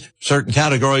vaccinations for certain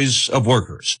categories of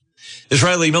workers.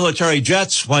 Israeli military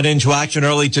jets went into action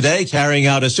early today, carrying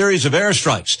out a series of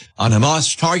airstrikes on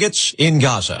Hamas targets in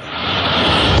Gaza.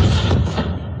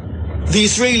 The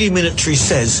Israeli military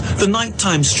says the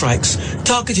nighttime strikes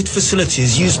targeted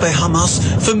facilities used by Hamas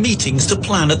for meetings to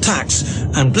plan attacks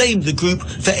and blamed the group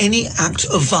for any act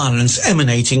of violence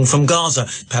emanating from Gaza.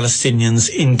 Palestinians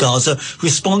in Gaza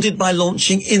responded by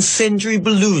launching incendiary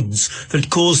balloons that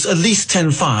caused at least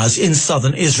 10 fires in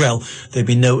southern Israel. There have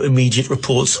been no immediate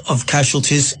reports of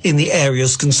casualties in the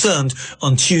areas concerned.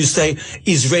 On Tuesday,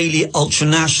 Israeli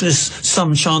ultranationalists,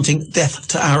 some chanting death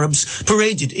to Arabs,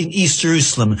 paraded in East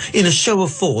Jerusalem in a show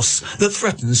of force that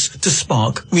threatens to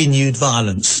spark renewed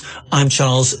violence. I'm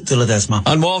Charles de Ledesma.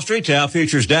 On Wall Street, Dow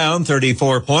futures down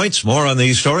 34 points. More on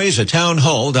these stories at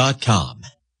townhall.com.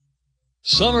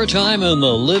 Summertime and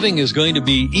the living is going to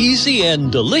be easy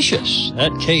and delicious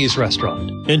at Kay's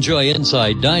Restaurant. Enjoy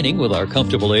inside dining with our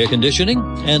comfortable air conditioning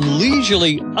and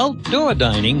leisurely outdoor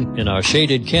dining in our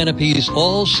shaded canopies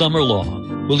all summer long.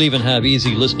 We'll even have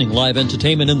easy listening live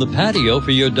entertainment in the patio for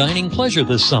your dining pleasure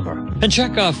this summer. And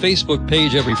check our Facebook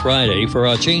page every Friday for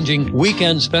our changing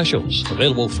weekend specials,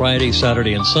 available Friday,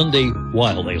 Saturday, and Sunday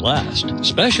while they last.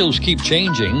 Specials keep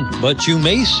changing, but you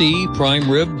may see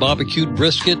prime rib, barbecued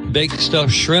brisket, baked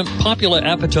stuffed shrimp, popular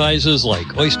appetizers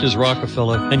like oysters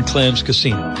Rockefeller and clams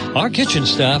Casino. Our kitchen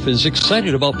staff is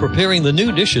excited about preparing the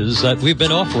new dishes that we've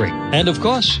been offering. And of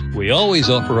course, we always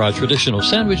offer our traditional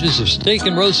sandwiches of steak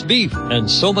and roast beef and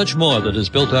so much more that has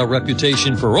built our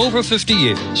reputation for over 50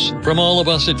 years. From all of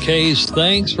us at Kay's,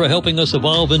 thanks for helping us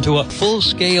evolve into a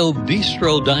full-scale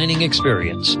bistro dining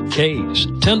experience. Kay's,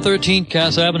 1013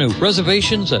 Cass Avenue.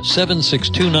 Reservations at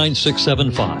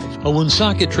 762-9675. A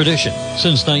Woonsocket tradition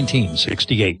since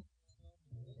 1968.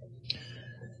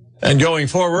 And going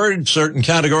forward, certain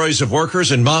categories of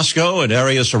workers in Moscow and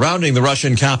areas surrounding the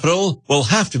Russian capital will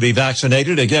have to be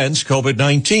vaccinated against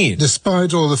COVID-19.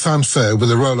 Despite all the fanfare with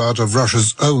the rollout of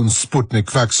Russia's own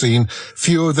Sputnik vaccine,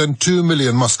 fewer than 2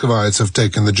 million Muscovites have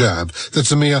taken the jab.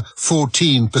 That's a mere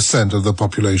 14% of the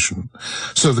population.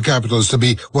 So the capital is to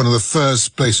be one of the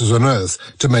first places on earth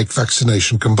to make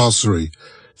vaccination compulsory.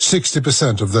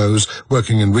 60% of those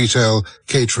working in retail,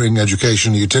 catering,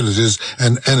 education, utilities,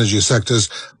 and energy sectors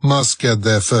must get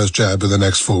their first jab in the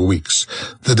next 4 weeks.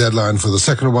 The deadline for the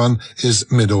second one is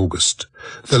mid-August.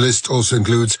 The list also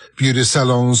includes beauty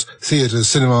salons, theatres,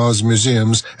 cinemas,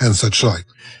 museums, and such like.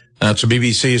 That's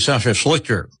BBC's Sasha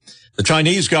Schlichter. The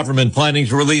Chinese government planning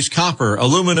to release copper,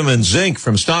 aluminum, and zinc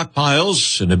from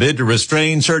stockpiles in a bid to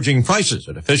restrain surging prices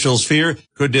that officials fear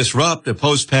could disrupt a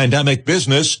post-pandemic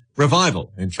business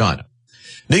revival in China.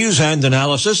 News and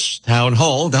analysis,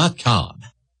 townhall.com.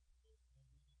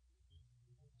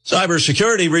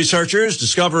 Cybersecurity researchers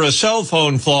discover a cell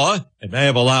phone flaw that may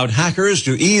have allowed hackers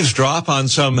to eavesdrop on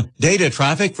some data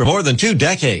traffic for more than 2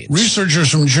 decades. Researchers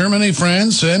from Germany,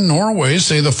 France, and Norway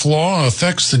say the flaw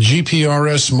affects the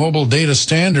GPRS mobile data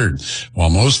standard. While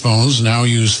most phones now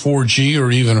use 4G or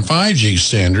even 5G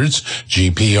standards,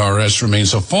 GPRS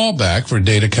remains a fallback for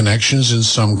data connections in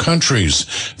some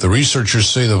countries. The researchers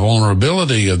say the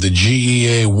vulnerability of the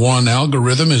GEA1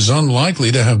 algorithm is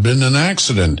unlikely to have been an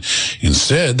accident.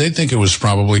 Instead, they think it was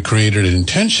probably created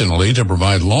intentionally to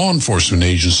provide law enforcement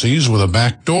agencies with a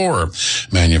back door.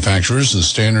 Manufacturers and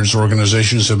standards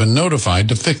organizations have been notified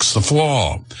to fix the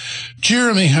flaw.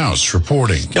 Jeremy House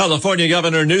reporting. California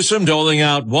Governor Newsom doling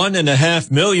out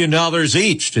 $1.5 million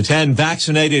each to 10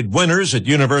 vaccinated winners at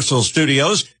Universal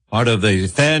Studios, part of the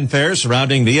fanfare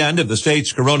surrounding the end of the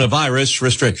state's coronavirus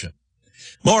restriction.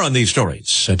 More on these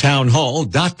stories at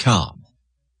townhall.com.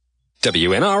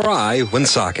 WNRI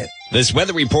Woonsocket. This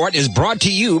weather report is brought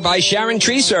to you by Sharon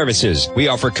Tree Services. We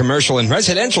offer commercial and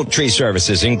residential tree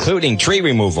services, including tree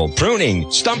removal, pruning,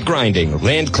 stump grinding,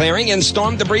 land clearing, and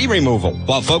storm debris removal.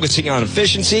 While focusing on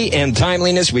efficiency and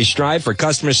timeliness, we strive for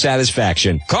customer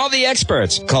satisfaction. Call the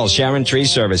experts. Call Sharon Tree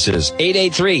Services,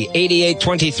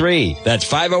 883-8823. That's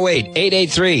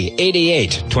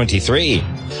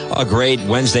 508-883-8823. A great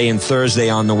Wednesday and Thursday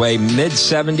on the way.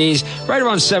 Mid-70s, right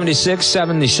around 76,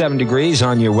 77 degrees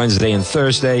on your Wednesday and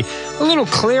Thursday. A little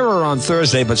clearer on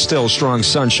Thursday, but still strong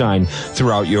sunshine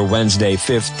throughout your Wednesday.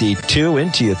 52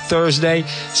 into your Thursday.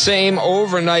 Same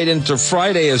overnight into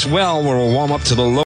Friday as well, where we'll warm up to the low.